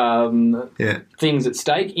Championship things at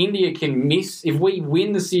stake. India can miss if we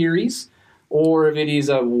win the series, or if it is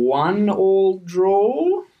a 1-all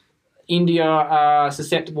draw. India are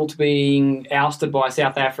susceptible to being ousted by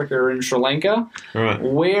South Africa and Sri Lanka. Right.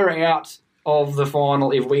 We're out of the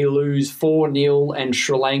final if we lose 4-0 and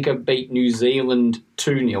Sri Lanka beat New Zealand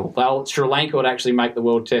 2-0. Sri Lanka would actually make the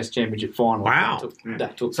World Test Championship final. Wow.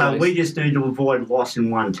 That took so place. We just need to avoid loss in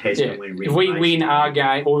one test. Yeah. If we win our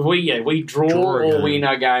game, or we draw or win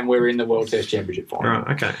our game, we're in the World Test Championship final.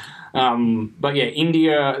 Right, okay. But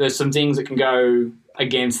India, there's some things that can go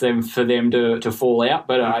against them for them to fall out,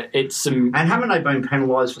 but it's some. And haven't they been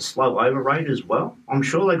penalised for slow over rate as well? I'm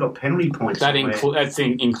sure they got penalty points. That's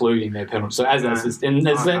including their penalty. So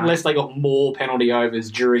unless they got more penalty overs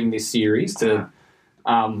during this series but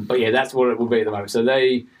that's what it will be at the moment. So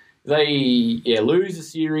they lose the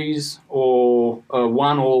series or a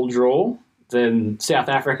 1-all draw. Then South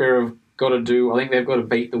Africa have got to do. I think they've got to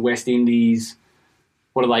beat the West Indies.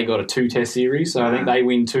 What have they got? A 2-test series. So I think they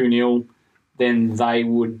win 2-0. Then they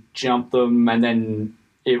would jump them, and then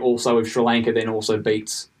if Sri Lanka then also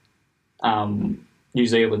beats New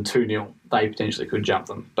Zealand 2-0, they potentially could jump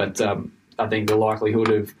them. But I think the likelihood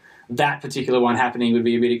of that particular one happening would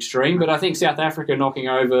be a bit extreme. But I think South Africa knocking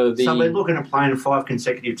over the... So we're looking at playing 5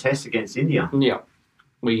 consecutive tests against India. Yeah,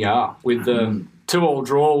 we are. With the 2-all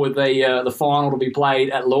draw with the final to be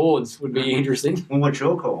played at Lords would be interesting. Well, what's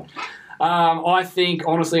your call? I think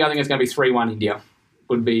it's going to be 3-1 India.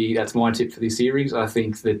 That's my tip for this series. I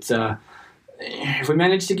think that if we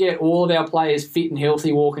manage to get all of our players fit and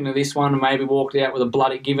healthy walking to this one and maybe walked out with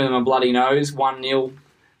giving them a bloody nose, 1-0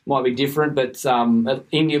 might be different, but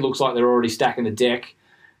India looks like they're already stacking the deck.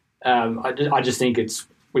 I just think it's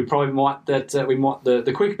we probably might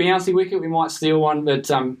the quick bouncy wicket, we might steal one, but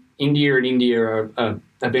India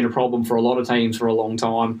have been a problem for a lot of teams for a long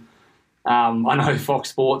time. I know Fox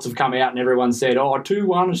Sports have come out and everyone said,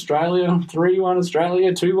 2-1 Australia, 3-1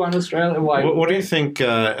 Australia, 2-1 Australia. Wait, what do you think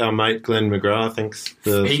our mate Glenn McGrath thinks?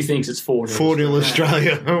 He thinks it's 4-0. 4-0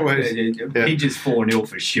 Australia. Always. He just 4-0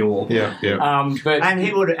 for sure. Yeah. And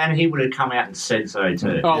he would have come out and said so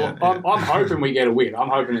too. I'm hoping we get a win. I'm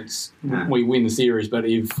hoping we win the series. But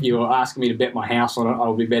if you're asking me to bet my house on it,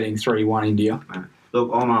 I'll be betting 3-1 India.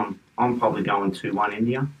 Look, I'm probably going 2-1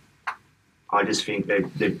 India. I just think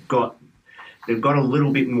they've got a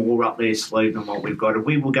little bit more up their sleeve than what we've got. If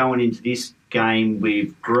we were going into this game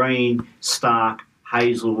with Green, Stark,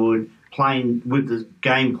 Hazelwood, playing with the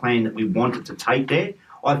game plan that we wanted to take there,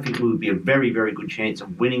 I think we would be a very, very good chance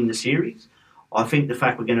of winning the series. I think the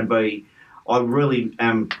fact we're going to be... I really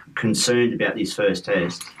am concerned about this first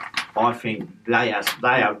test. I think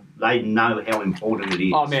they know how important it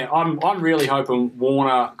is. Oh man, I'm really hoping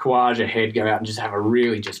Warner, Khawaja, Head go out and just have a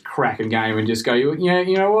really just cracking game and just go,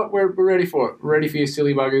 you know what, we're ready for it. We're ready for you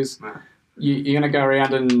silly buggers. No. You're going to go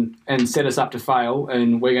around and set us up to fail,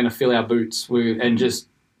 and we're going to fill our boots and just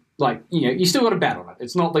you still got to bat on it.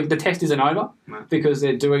 It's not like the test isn't over because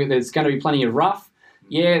they're doing it. There's going to be plenty of rough.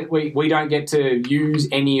 Yeah, we don't get to use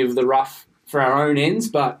any of the rough for our own ends,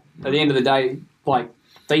 but at the end of the day,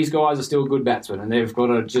 these guys are still good batsmen, and they've got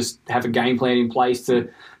to just have a game plan in place to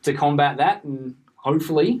combat that. And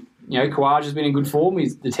hopefully, Khawaja's been in good form.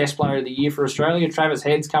 He's the Test Player of the Year for Australia. Travis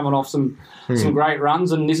Head's coming off some great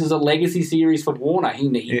runs, and this is a legacy series for Warner. He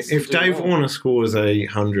needs. If Dave Warner scores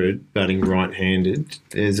 100 batting right-handed,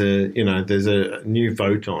 there's a new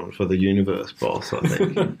vote on for the universe boss, I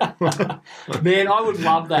think. Man, I would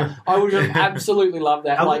love that. I would absolutely love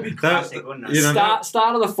that. That would be classic, wouldn't it?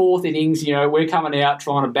 Start of the fourth innings, we're coming out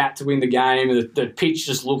trying to bat to win the game, and the pitch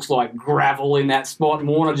just looks like gravel in that spot, and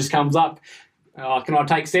Warner just comes up. Can I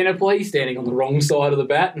take centre, please? Standing on the wrong side of the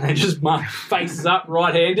bat, and they just faces up,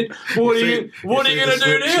 right-handed. What are you going to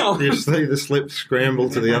do now? You see the slip scramble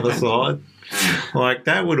to the other side.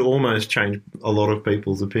 That would almost change a lot of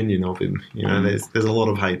people's opinion of him. There's a lot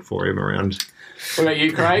of hate for him around. What about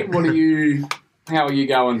you, Craig? How are you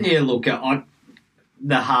going? Yeah, look,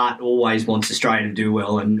 the heart always wants Australia to do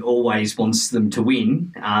well and always wants them to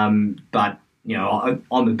win. But I'm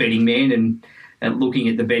a betting man, and looking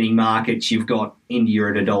at the betting markets, you've got India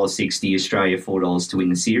at $1.60, Australia $4 to win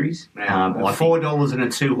the series. $4 in a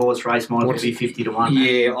 2-horse race might be 50 to 1.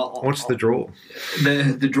 Yeah. What's the draw?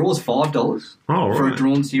 The draw's $5 for a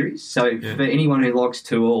drawn series. So for anyone who likes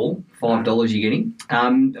 2-all, $5 you're getting.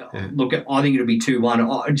 Look, I think it'll be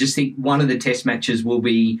 2-1. I just think one of the test matches will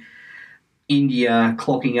be India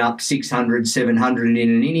clocking up 600, 700 in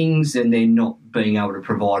an innings and then not being able to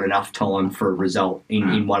provide enough time for a result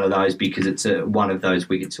in one of those because it's one of those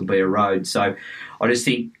wickets will be a road. So I just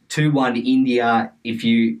think 2-1 to India, if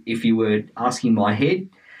you were asking my head,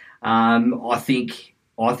 I think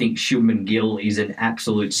Shubman Gill is an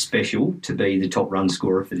absolute special to be the top run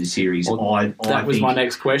scorer for the series. That was my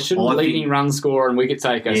next question. Leading run scorer and wicket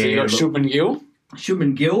taker. So you got Shubman Gill?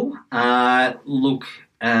 Shubman Gill,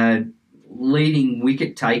 leading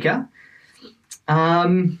wicket taker.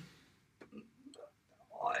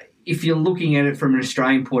 If you're looking at it from an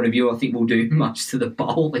Australian point of view, I think we'll do much to the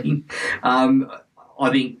bowling. I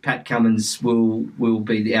think Pat Cummins will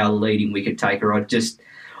be our leading wicket taker.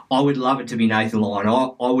 I would love it to be Nathan Lyon.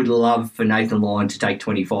 I would love for Nathan Lyon to take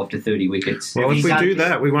 25 to 30 wickets. Well, if we do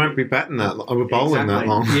that, we won't be batting that. We're bowling that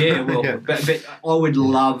long. Yeah, well, but I would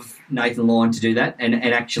love Nathan Lyon to do that and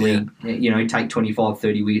actually, take 25,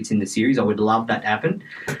 30 wickets in the series. I would love that to happen.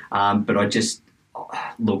 But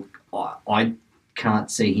I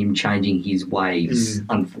can't see him changing his ways,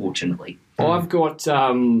 unfortunately. I've got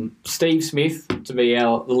Steve Smith to be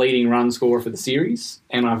the leading run scorer for the series,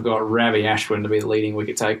 and I've got Ravi Ashwin to be the leading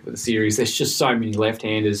wicket taker for the series. There's just so many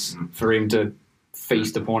left-handers for him to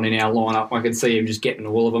feast upon in our lineup. I can see him just getting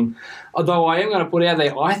all of them. Although I am going to put out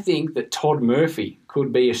there, I think that Todd Murphy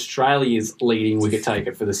could be Australia's leading wicket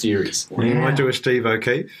taker for the series. Wow. He might do a Steve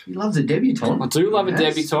O'Keefe. He loves a debutant. I do love a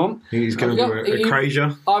debutant. He's going to do a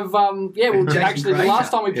Krazier. Actually, the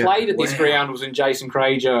last time we played at this ground was when Jason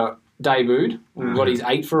Krazier debuted. Got his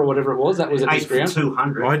 8 for or whatever it was. That was at this ground.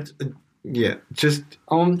 200.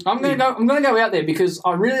 I'm going to go out there because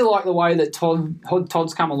I really like the way that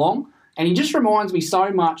Todd's come along, and he just reminds me so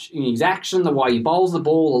much in his action, the way he bowls the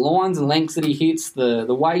ball, the lines and lengths that he hits, the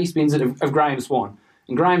way he spins it of Graham Swan.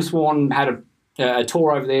 And Graham Swan had a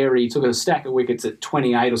tour over there. He took a stack of wickets at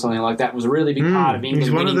 28 or something like that. It was a really big part of England.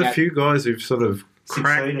 He's one of the few guys who've sort of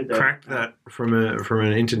crack that from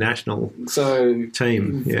an international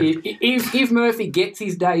team. Yeah. If Murphy gets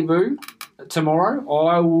his debut tomorrow,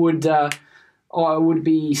 I would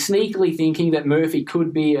be sneakily thinking that Murphy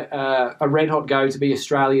could be a red hot go to be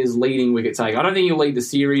Australia's leading wicket taker. I don't think he'll lead the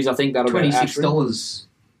series. I think that'll $26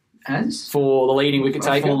 as for the leading wicket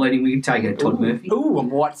taker. For leading wicket taker, Todd Murphy. Ooh,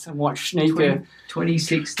 and what sneaker.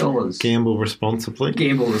 $26. Gamble responsibly.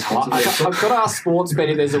 I've got to ask Sportsbet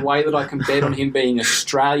if there's a way that I can bet on him being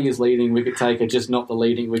Australia's leading wicket taker, just not the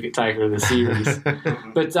leading wicket taker of the series.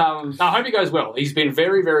 But I hope he goes well. He's been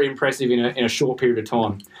very, very impressive in a short period of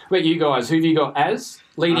time. What about you guys? Who have you got as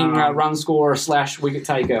leading run scorer / wicket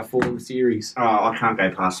taker for the series? I can't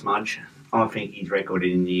go past Smudge. I think his record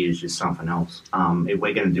in the year is just something else. If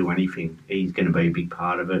we're going to do anything, he's going to be a big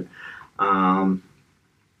part of it.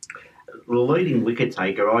 The leading wicket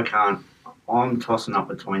taker, I'm tossing up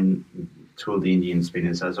between two of the Indian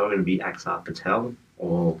spinners. So it's either going to be Axar Patel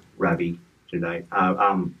or Ravi today.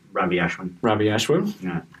 Ravi Ashwin. Ravi Ashwin.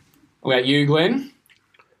 Yeah. What about you, Glenn?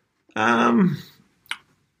 I'm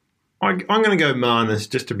going to go Marnus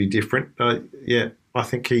just to be different. I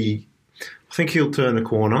think he'll turn a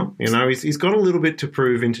corner. You know, he's got a little bit to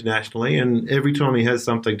prove internationally, and every time he has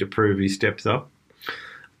something to prove, he steps up.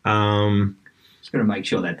 Just got to make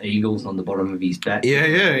sure that eagle's on the bottom of his bat.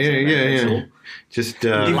 Yeah. Just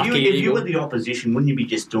if you were the opposition, wouldn't you be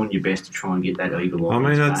just doing your best to try and get that eagle off? I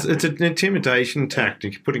mean, it's an intimidation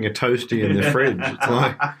tactic. Putting a toasty in the fridge. It's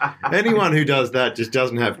like anyone who does that just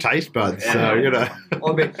doesn't have taste buds. So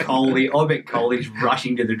I bet Coley's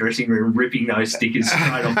rushing to the dressing room, ripping those stickers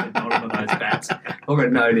straight off the bottom of those bats. I've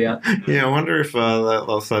got no doubt. Yeah, I wonder if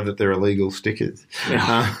they'll say that they're illegal stickers.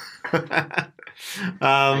 Yeah.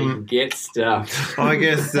 Get stuff. I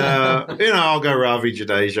guess I'll go Ravi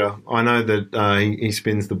Jadeja. I know that he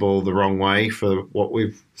spins the ball the wrong way for what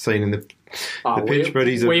we've seen in the pitch, but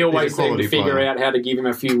we always seem to figure out how to give him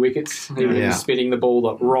a few wickets, even spinning the ball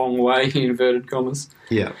the wrong way, in inverted commas.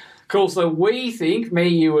 Yeah, cool. So we think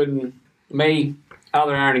other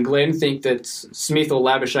Aaron and Glenn think that Smith or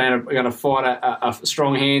Labuschagne are going to fight a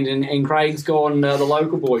strong hand, and Craig's gone the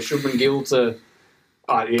local boy Shubman Gill to.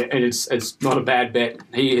 And it's not a bad bet.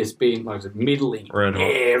 He has been middling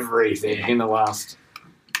everything in the last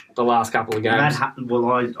couple of games. I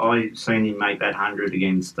seen him make that 100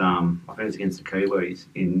 against I think it was against the Kiwis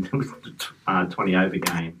in 20 over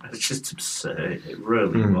game. It's just absurd. It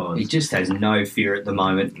really was. He just has no fear at the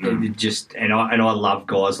moment. And I love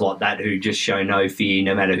guys like that who just show no fear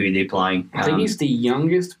no matter who they're playing. I think he's the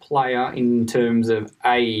youngest player in terms of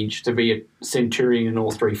age to be a Centurion in all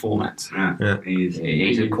three formats. Yeah. He's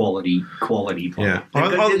a quality player. Yeah.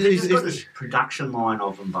 They've got this production line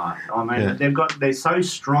of them, but I mean, they're so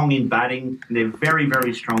strong in batting. They're very,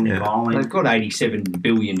 very strong in bowling. They've got $87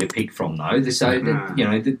 billion to pick from, though. So it's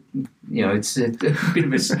a bit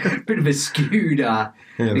of a skewed.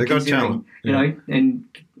 They've got talent. And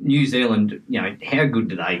New Zealand, how good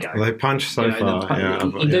do they go? They punch so far.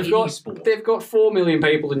 They've got 4 million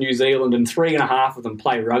people in New Zealand, and 3.5 of them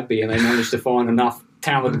play rugby, and they managed to find enough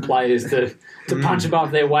talented players to punch above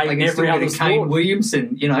their weight in every other sport. Kane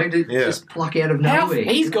Williamson, just pluck out of nowhere.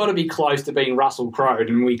 He's got to be close to being Russell Crowe,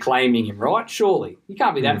 and we claiming him, right? Surely you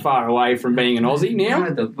can't be that far away from being an Aussie now.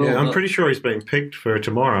 I'm pretty sure he's being picked for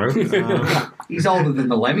tomorrow. He's older than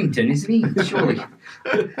the Lamington, isn't he? Surely.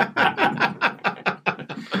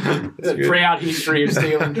 Proud history of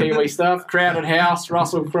stealing Kiwi stuff. Crowded House,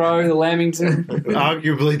 Russell Crowe, the Lamington.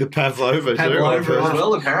 Arguably the Pavlova as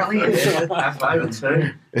well, apparently. Yeah, Pavlova too.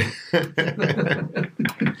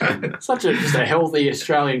 Just a healthy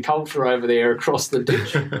Australian culture over there across the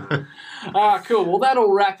ditch. Cool. Well,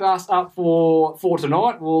 that'll wrap us up for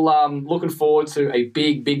tonight. We'll looking forward to a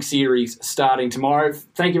big series starting tomorrow.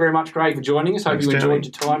 Thank you very much, Craig, for joining us. Hope you enjoyed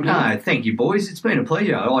your time. No, thank you, boys. It's been a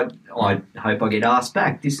pleasure. I hope I get asked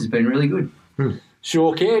back. This has been really good.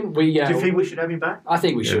 Sure can. Do you think we should have him back? I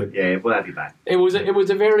think we should. Yeah, we'll have you back. It was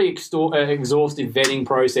a very exhaustive vetting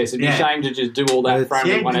process. It'd be a shame to just do all that for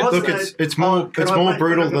only one episode. Look, it's more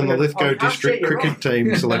brutal than the Lithgow District cricket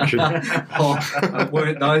team selection.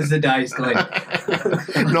 Weren't those the days, Glenn?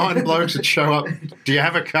 9 blokes that show up. Do you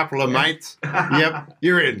have a couple of mates? Yep,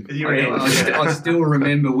 you're in. I still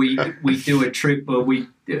remember we do a trip where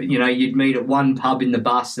you'd meet at one pub in the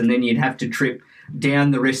bus, and then you'd have to trip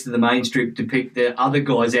down the rest of the main strip to pick the other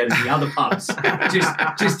guys out of the other pubs,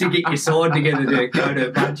 just to get your side together to go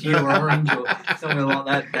to Bunty or Orange or something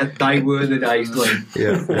like that. They were the days, Glenn.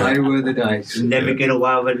 Yeah. They were the days. Never get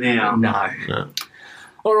away with it now. No.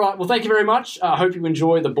 All right, well, thank you very much. I hope you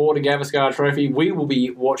enjoy the Border Gavaskar Trophy. We will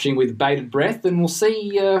be watching with bated breath, and we'll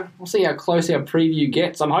see how close our preview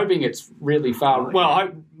gets. I'm hoping it's really far. Well, I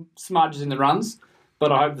hope Smudge is in the runs,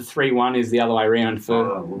 but I hope the 3-1 is the other way around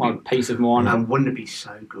for my peace of mind. And wouldn't it be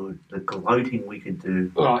so good? The gloating we could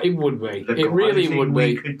do. Oh, it would be. The It really gloating would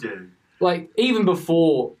we be. could do. Like, even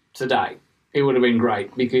before today, it would have been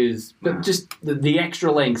great because but just the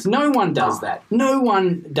extra lengths. No one does that. No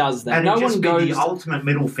one does that. And no it'd one just goes. be the ultimate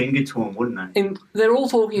middle finger to them, wouldn't it? And they're all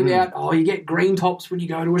talking about, you get green tops when you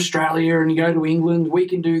go to Australia and you go to England. We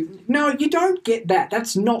can do... No, you don't get that.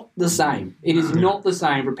 That's not the same. It is not the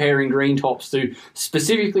same preparing green tops to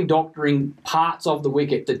specifically doctoring parts of the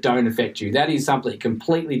wicket that don't affect you. That is something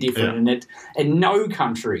completely different. And no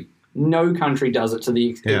country does it to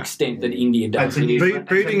the extent that India does.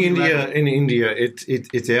 Beating India in India,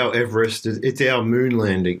 it's our Everest, it's our moon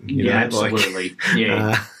landing. You know, absolutely.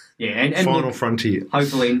 And final frontier.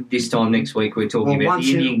 Hopefully, this time next week we're talking about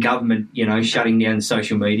the Indian government, shutting down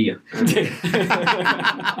social media.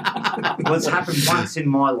 What's happened once in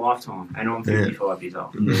my lifetime, and I'm 55 years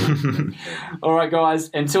old. All right, guys.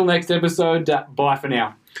 Until next episode. Bye for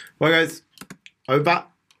now. Bye, guys. Over.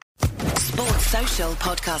 Sports Social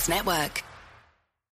Podcast Network.